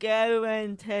are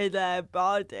going to the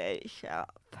body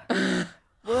shop.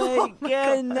 We're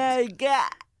gonna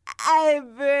get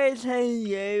everything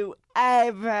you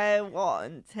ever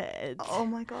wanted. Oh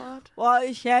my God.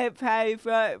 What's your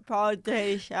favourite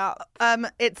body shop?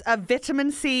 It's a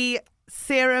vitamin C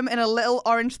serum in a little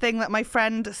orange thing that my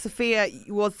friend Sophia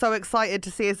was so excited to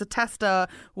see as a tester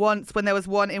once when there was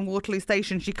one in Waterloo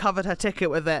Station. She covered her ticket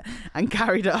with it and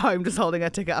carried it home, just holding her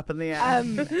ticket up in the air.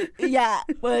 Yeah,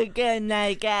 we're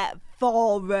gonna get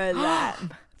 4 of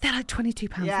them. They're like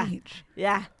 £22 each.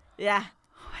 Yeah.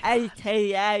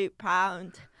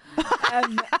 £88.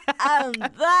 And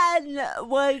then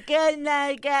we're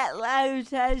gonna get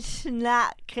loads of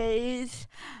snackies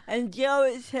and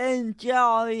just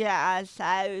enjoy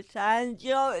ourselves and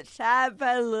just have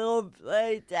a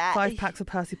lovely day. 5 packs of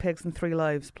Percy Pigs and 3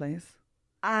 loaves, please.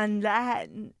 And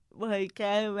then we're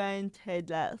going to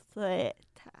the theatre.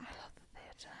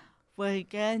 We're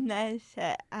gonna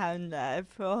sit on the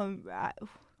front row. Oh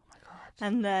my God.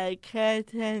 And the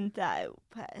curtains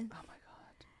open. Oh my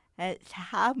God. It's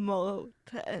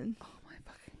Hamilton. Oh my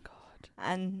fucking God.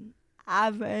 And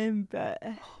Aaron Burr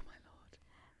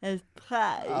is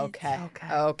played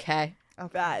Okay.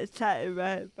 by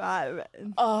Sarah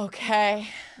Baron. Okay.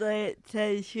 This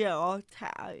is your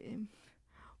time.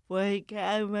 We're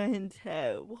going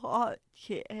to watch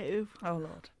you Oh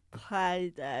Lord.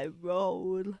 play the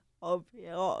role of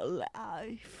your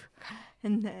life.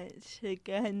 And it's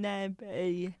gonna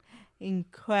be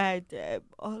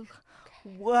incredible.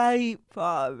 Wait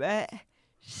for it.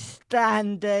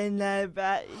 Standing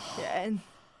ovation.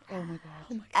 Oh my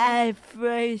God.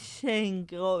 Every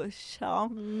single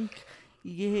song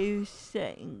you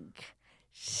sing.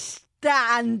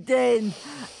 Standing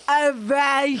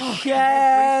ovation.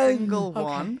 Every single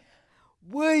one.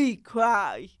 We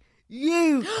cry.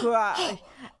 You cry.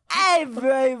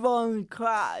 Everyone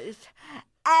cries.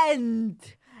 And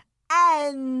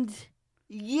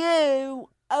you,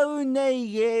 only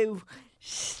you,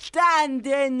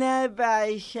 standing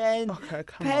ovation. Okay,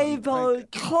 come People on.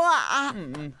 clap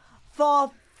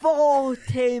for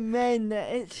 40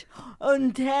 minutes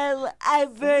until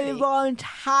everyone's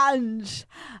hands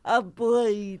are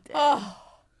bleeding.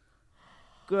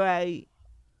 Great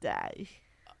day.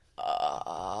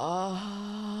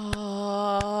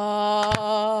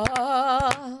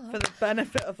 For the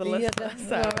benefit of the listener,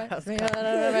 Sarah has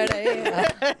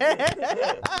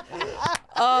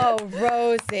Oh,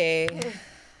 Rosie.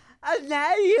 I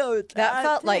nailed That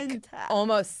felt like didn't I?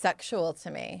 almost sexual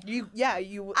to me. You.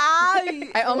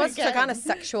 I almost took on a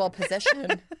sexual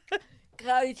position.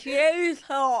 Because you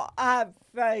thought I'd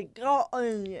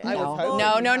forgotten you. I was hoping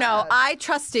No. that. I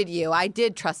trusted you. I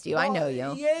did trust you. I know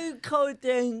you. You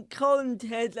couldn't come to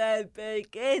the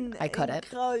beginning. I couldn't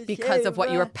because because of what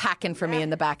you were were- packing for me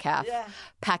in the back half. Yeah.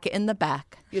 Pack it in the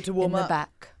back. You had to warm in up. the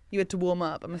back. You had to warm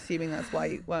up. I'm assuming that's why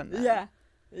you weren't there.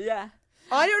 Yeah.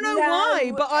 I don't know No,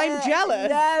 why, but I'm jealous.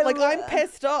 no. Like, I'm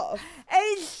pissed off.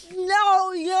 It's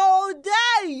not your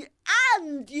day.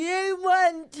 And you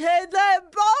went to the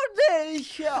body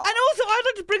shop. And also, I'd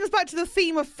like to bring us back to the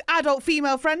theme of adult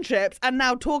female friendships and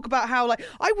now talk about how, like,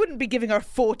 I wouldn't be giving her a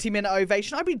 40-minute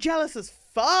ovation. I'd be jealous as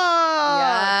fuck.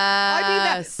 I'd be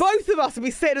there. Yes. Both of us would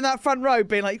be sitting in that front row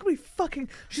being like, you fucking,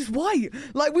 she's white.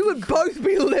 Like, we would both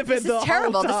be livid This is the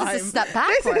terrible. whole time. This is a step This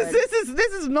backward.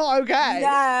 is not okay.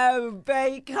 No,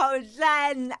 because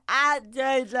then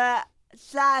after the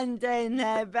standing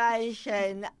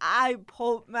ovation, I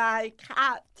put my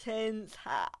captain's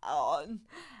hat on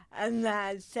and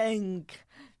I sing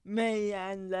me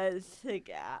and the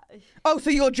cigar. Oh,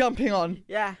 so you're jumping on?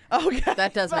 Yeah. Okay.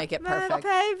 That does make it My perfect.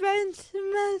 parents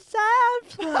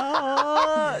massage.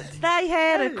 They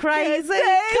had a crazy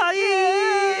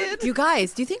kid. You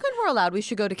guys, do you think when we're allowed we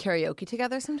should go to karaoke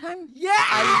together sometime?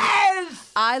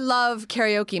 Yes! I love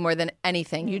karaoke more than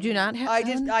anything. You do not? I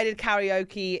did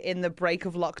karaoke in the break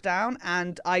of lockdown,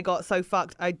 and I got so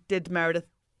fucked. I did Meredith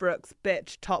Brooks'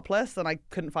 Bitch topless, and I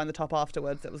couldn't find the top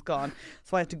afterwards. It was gone.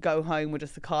 So I had to go home with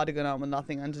just a cardigan on with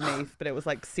nothing underneath, but it was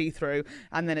like see-through.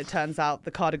 And then it turns out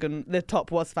the top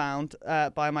was found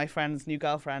by my friend's new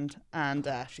girlfriend, and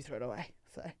she threw it away.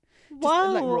 So just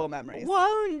like raw memories.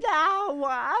 Won't our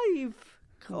wife?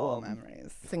 Raw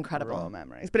memories. It's incredible. Raw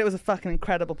memories. But it was a fucking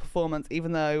incredible performance,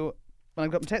 even though when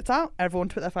I got my tits out, everyone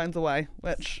put their phones away,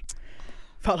 which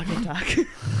felt like an attack.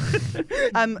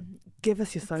 Give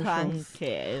us your socials. Thank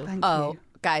you. Thank Oh, you.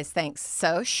 guys, thanks.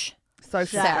 Sarah.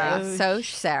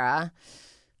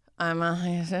 I'm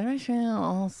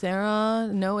Sarah,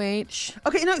 no H.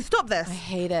 Okay, no, stop this. I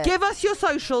hate it. Give us your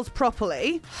socials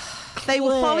properly. They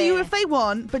will follow you if they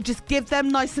want, but just give them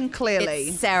nice and clearly.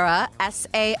 It's Sarah,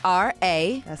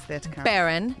 S-A-R-A, That's the account.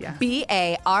 Barron, Yeah.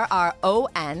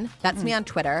 B-A-R-R-O-N. That's me on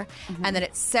Twitter. And then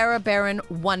it's Sarah Barron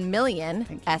 1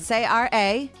 million,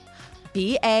 S-A-R-A,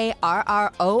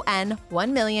 B-A-R-R-O-N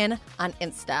 1 million on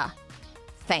Insta.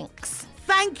 Thanks.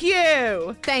 Thank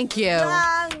you. Thank you.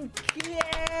 Thank you.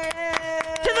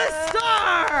 To the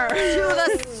star. To the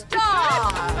star.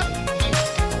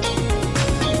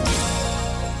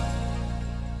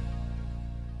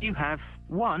 You have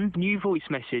one new voice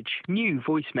message. New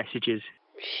voice messages.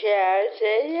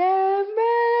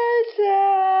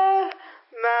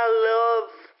 My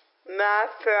love, my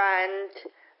friend,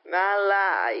 my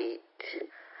light.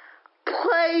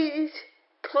 Please,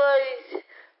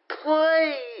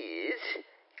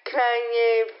 can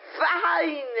you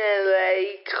finally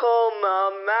come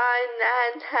on mine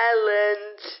and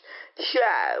Helen's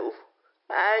show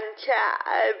and chat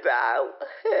about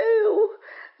who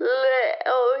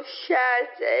little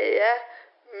Shazia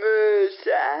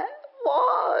Musa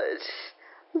was?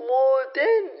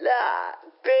 Wouldn't that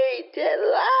be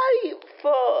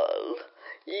delightful?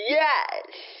 Yes.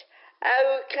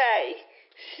 Okay.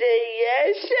 See you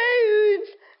soon.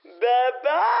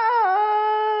 Bye-bye.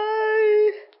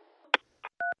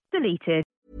 Deleted.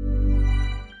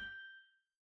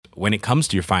 When it comes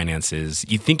to your finances,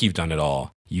 you think you've done it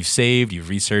all. You've saved, you've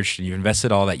researched, and you've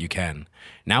invested all that you can.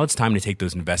 Now it's time to take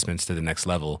those investments to the next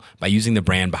level by using the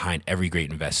brand behind every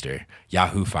great investor,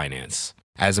 Yahoo Finance.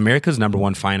 As America's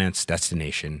 #1 finance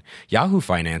destination, Yahoo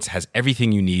Finance has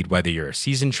everything you need, whether you're a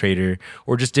seasoned trader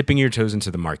or just dipping your toes into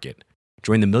the market.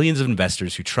 Join the millions of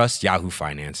investors who trust Yahoo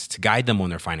Finance to guide them on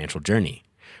their financial journey.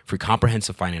 For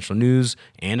comprehensive financial news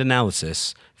and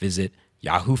analysis, visit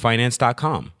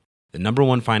yahoofinance.com, the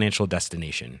 #1 financial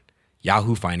destination,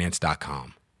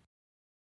 yahoofinance.com.